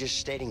 No, I'm just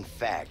stating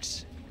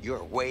facts.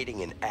 You're wading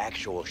in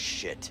actual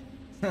shit.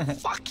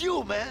 Fuck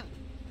you, man.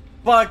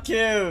 Fuck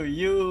you,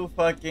 you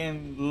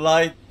fucking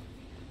light.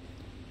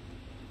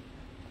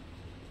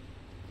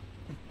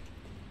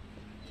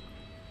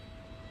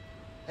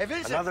 Hey,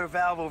 Vincent. Another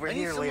valve over I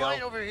here, need some Leo.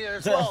 light over here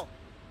as well.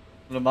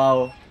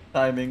 Lamau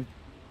timing.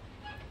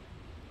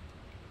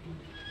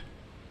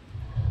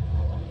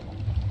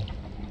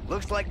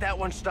 Looks like that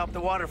one stopped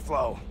the water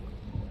flow.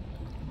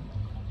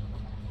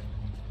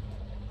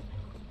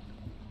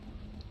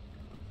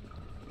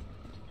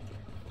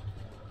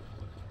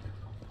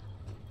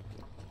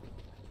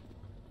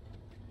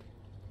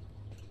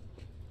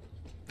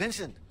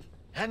 Vincent,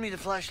 hand me the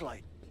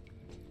flashlight.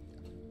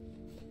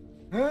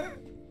 Hey,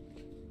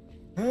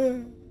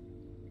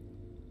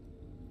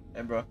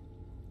 bro.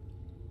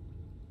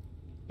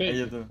 How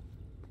you doing?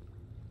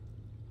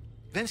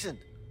 Vincent,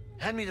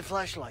 hand me the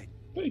flashlight.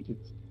 Take it.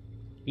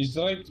 It's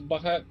right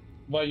behind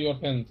by your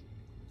hand.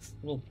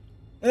 Look.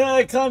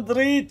 I can't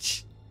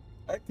reach.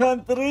 I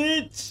can't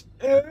reach.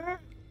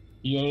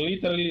 You're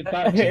literally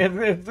touching.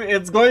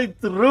 It's going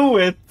through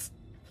it.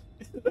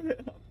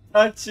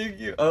 Touching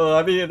you. Oh,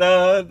 I mean,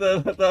 no.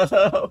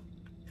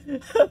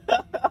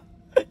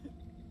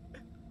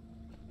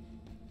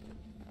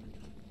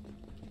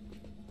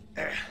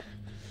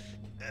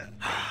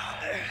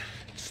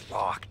 It's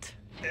locked.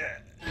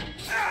 Shit.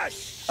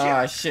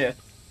 Ah, shit.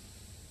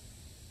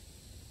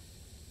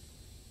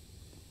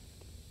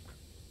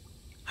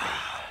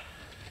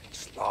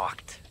 It's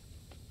locked.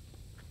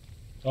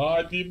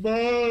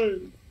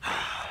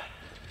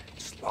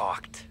 It's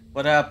locked.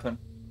 What happened?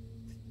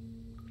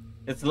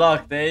 It's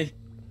locked, eh?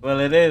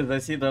 Well, it is. I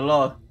see the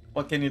lock.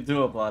 What can you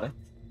do about it?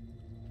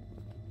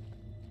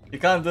 You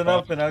can't do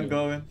nothing. I'm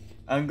going.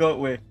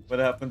 Wait, what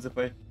happens if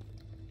I...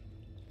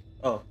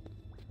 Oh.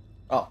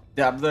 Oh,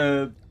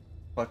 yeah,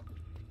 fuck.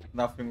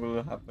 Nothing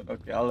will happen.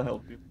 Okay, I'll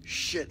help you.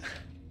 Shit.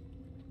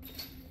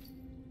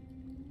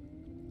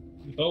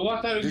 So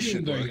what are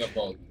you doing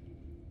about?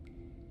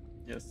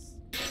 Yes.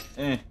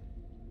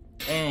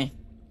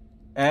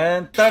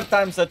 And third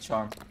time's a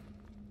charm.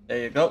 There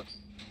you go.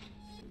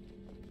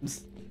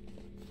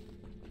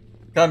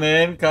 Come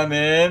in.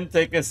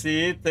 Take a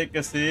seat.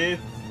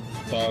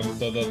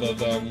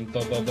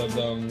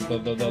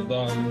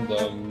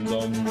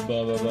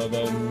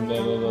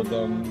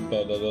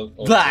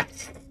 Black.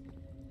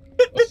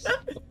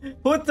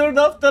 Who turned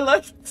off the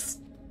lights?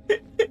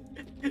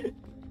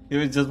 He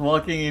was just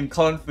walking in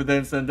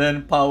confidence and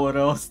then power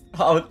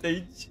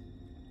outage.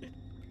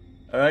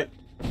 Alright.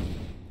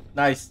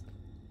 Nice.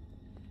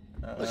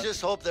 Let's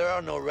just hope there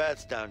are no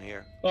rats down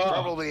here.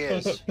 Probably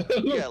is.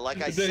 Yeah,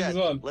 like I said,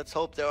 let's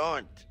hope there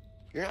aren't.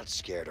 You're not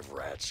scared of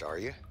rats, are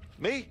you?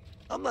 Me?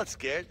 I'm not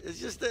scared. It's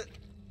just that,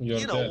 You're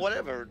you know, dead.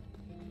 whatever.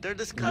 They're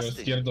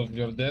disgusting. You're scared of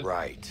your death?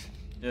 Right.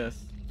 Yes.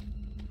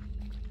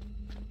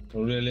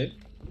 Really?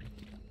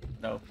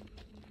 No.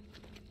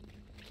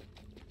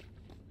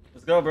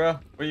 Let's go, bro.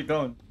 Where you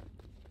going?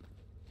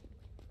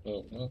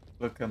 Oh, no.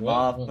 Look at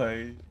What? my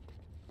face.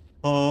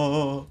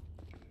 Oh,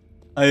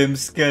 I am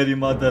scary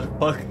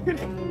motherfucker.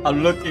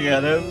 I'm looking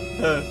at him.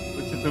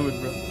 What you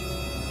doing, bro?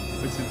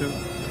 What you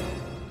doing?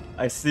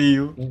 I see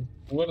you.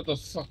 Where the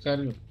fuck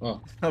are you? Oh.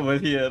 Over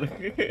here.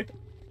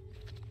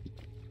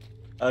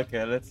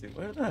 Okay, let's see.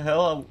 Where the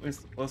hell are we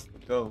supposed to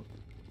go?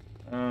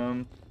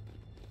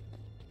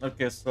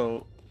 Okay,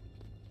 so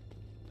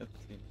let's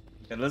see.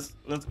 Okay,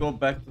 let's go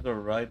back to the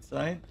right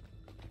side.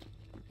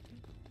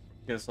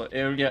 Okay, so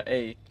area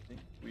A.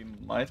 We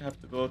might have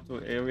to go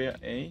to area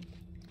A.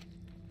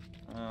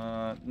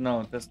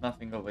 No, there's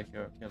nothing over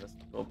here. Okay, let's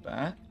go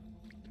back.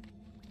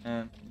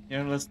 And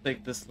here, let's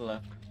take this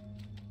left.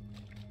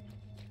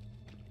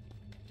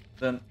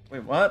 Then,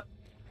 wait, what?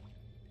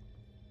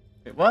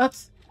 Wait,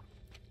 what?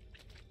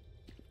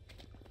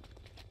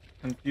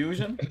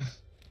 Confusion?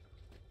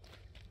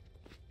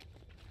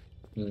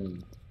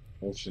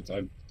 Oh shit,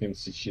 I can't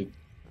see shit.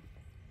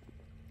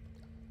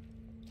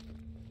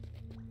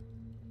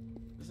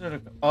 Is there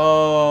a...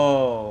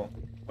 Oh,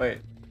 wait.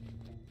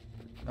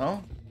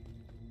 No?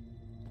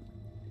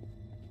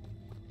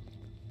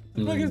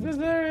 The fuck is this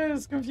area?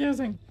 It's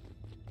confusing.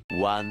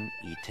 One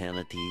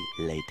eternity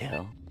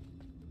later.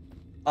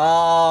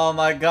 Oh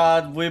my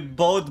god, we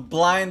both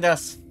blind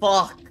as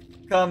fuck.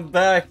 Come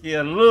back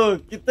here,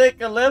 look, you take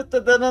a left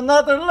and then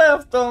another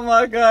left. Oh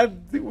my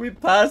god, we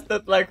passed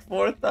it like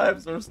 4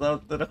 times or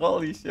something.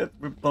 Holy shit,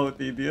 we're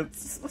both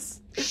idiots.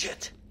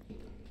 Shit.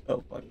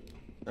 Oh fuck.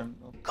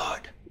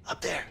 Guard,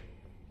 up there.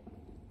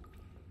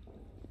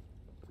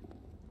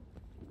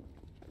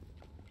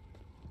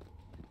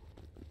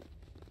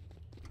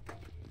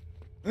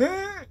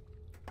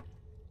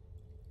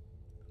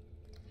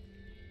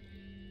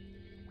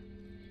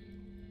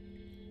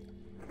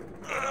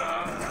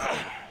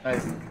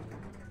 Nice.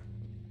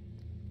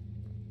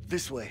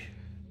 This way.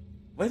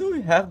 Why do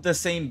we have the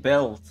same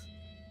belt?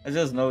 I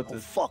just noticed. Oh,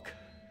 fuck.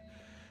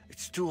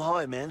 It's too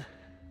high, man.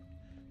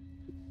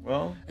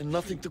 Well... And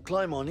nothing to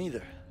climb on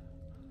either.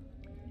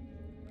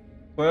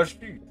 Where's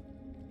she?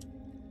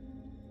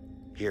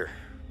 Here,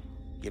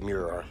 give me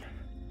your arm.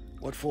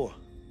 What for?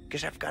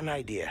 Guess I've got an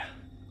idea.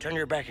 Turn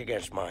your back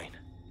against mine.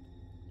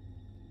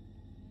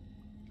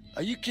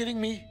 Are you kidding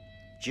me?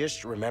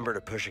 Just remember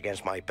to push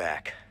against my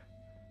back.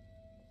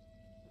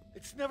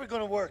 It's never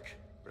gonna work.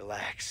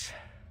 Relax.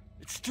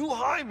 It's too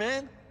high,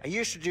 man. I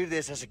used to do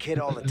this as a kid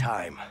all the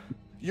time.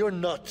 You're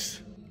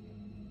nuts.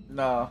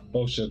 No.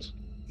 Oh shit.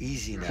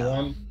 Easy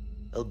now.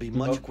 It'll be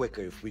much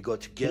quicker if we go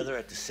together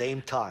at the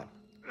same time.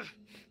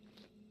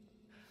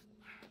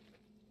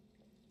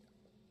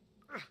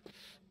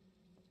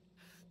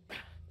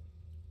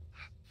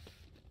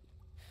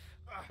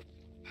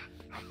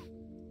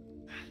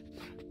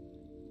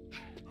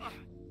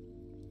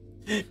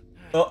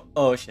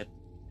 Oh shit.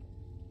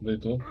 They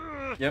do?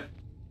 Yep.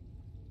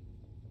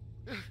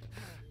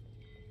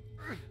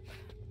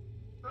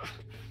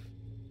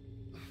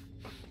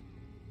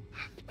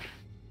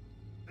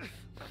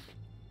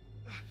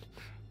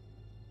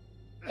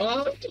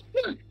 Oh,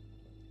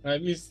 I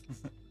missed.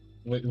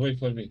 Wait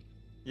for me.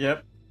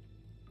 Yep.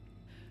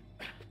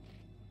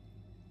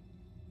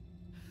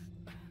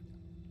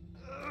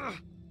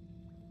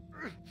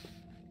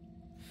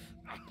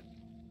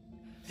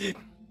 Yep.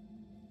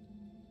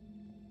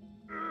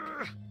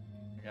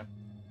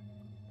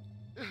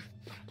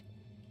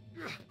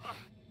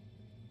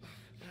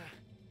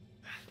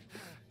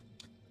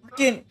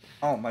 Fucking.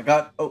 Oh my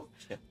god. Oh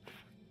shit.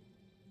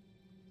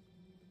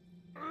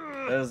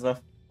 There's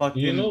a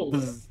fucking. You know,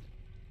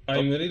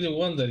 I'm really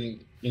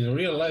wondering, in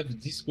real life,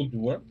 this could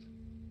work?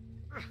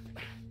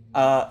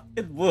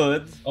 It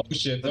would. Oh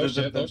shit, oh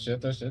shit, oh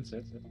shit, oh shit,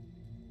 shit.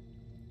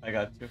 I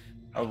got you.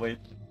 I'll wait.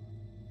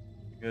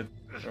 Good.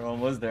 We're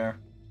almost there.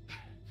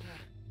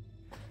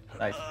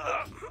 Nice.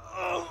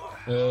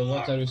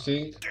 What are you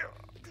saying?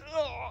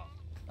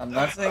 I'm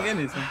not saying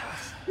anything.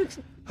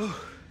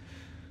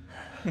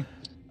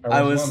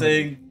 I was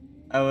saying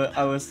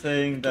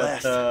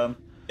that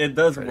it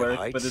does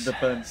work, but it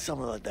depends.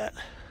 Something like that.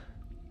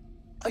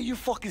 Are you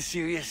fucking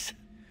serious?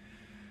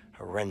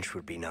 A wrench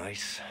would be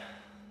nice.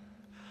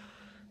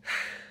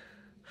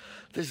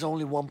 There's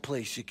only one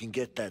place you can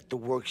get that, the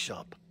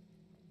workshop.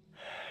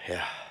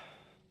 Yeah.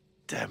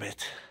 Damn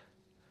it.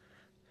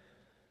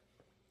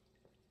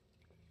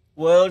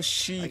 Well, I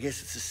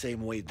guess it's the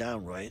same way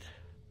down, right?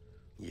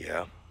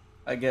 Yeah.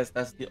 I guess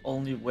that's the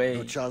only way.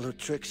 No childhood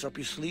tricks up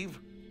your sleeve?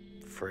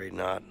 Afraid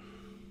not.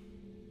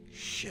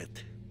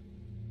 Shit.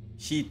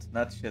 Sheet,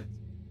 not shit.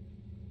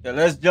 Yeah,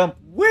 let's jump.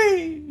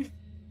 Whee!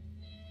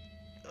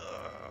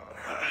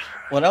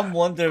 What I'm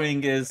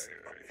wondering is,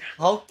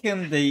 how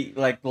can they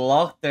like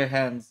lock their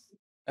hands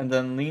and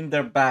then lean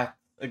their back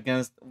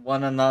against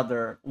one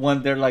another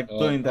when they're like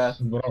doing that?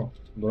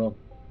 Bro,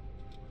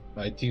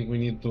 I think we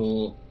need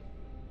to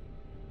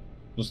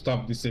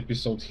stop this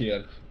episode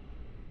here.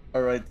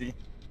 Alrighty.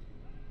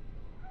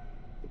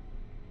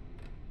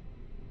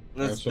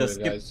 Let's I'm sorry, just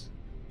skip.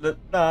 guys.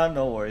 Nah,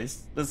 no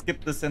worries. Let's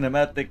skip the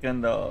cinematic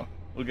and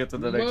we'll get to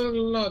the next.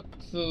 Well, not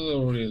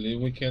really.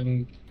 We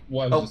can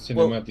watch Oh, the cinematic.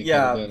 well,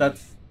 yeah, and then...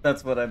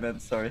 that's what I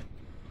meant. Sorry.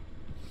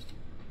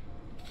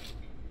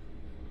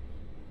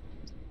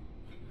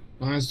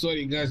 I'm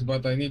sorry, guys,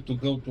 but I need to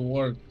go to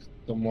work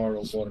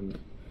tomorrow morning.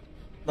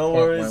 No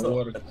worries.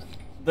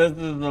 This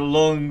is a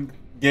long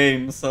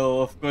game,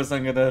 so of course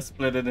I'm gonna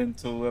split it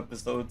into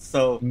episodes.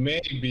 So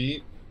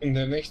maybe in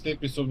the next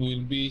episode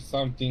will be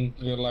something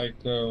like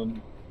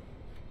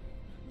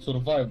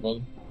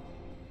survival.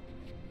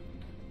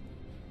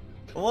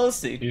 We'll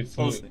see. If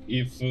we'll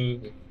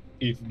see.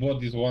 If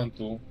Bodyss want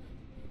to.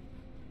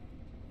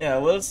 Yeah,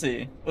 we'll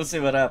see. We'll see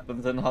what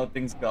happens and how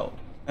things go.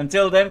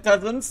 Until then,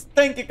 cousins,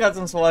 thank you,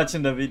 cousins, for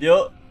watching the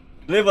video.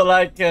 Leave a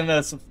like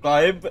and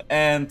subscribe,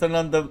 and turn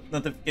on the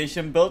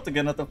notification bell to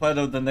get notified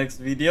of the next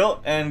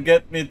video, and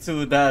get me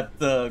to that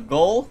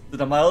goal, to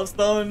the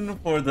milestone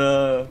for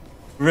the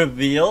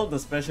reveal, the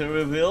special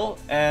reveal.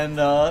 And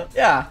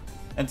yeah,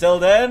 until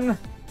then,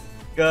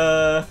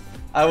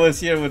 I was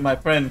here with my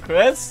friend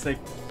Chris. Say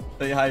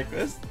hi,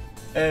 Chris.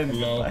 And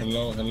hello, bye.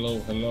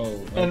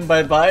 hello. And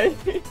bye bye.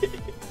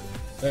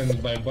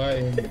 And bye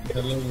bye and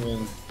hello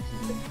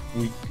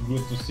and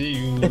good to see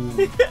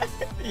you.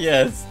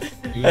 Yes.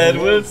 You're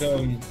and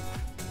welcome.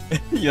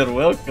 You're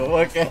welcome.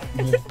 Okay.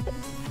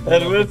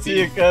 And we'll see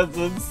you,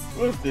 cousins.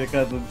 We'll see you,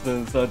 cousins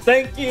soon. So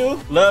thank you,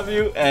 love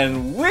you,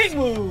 and we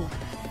move.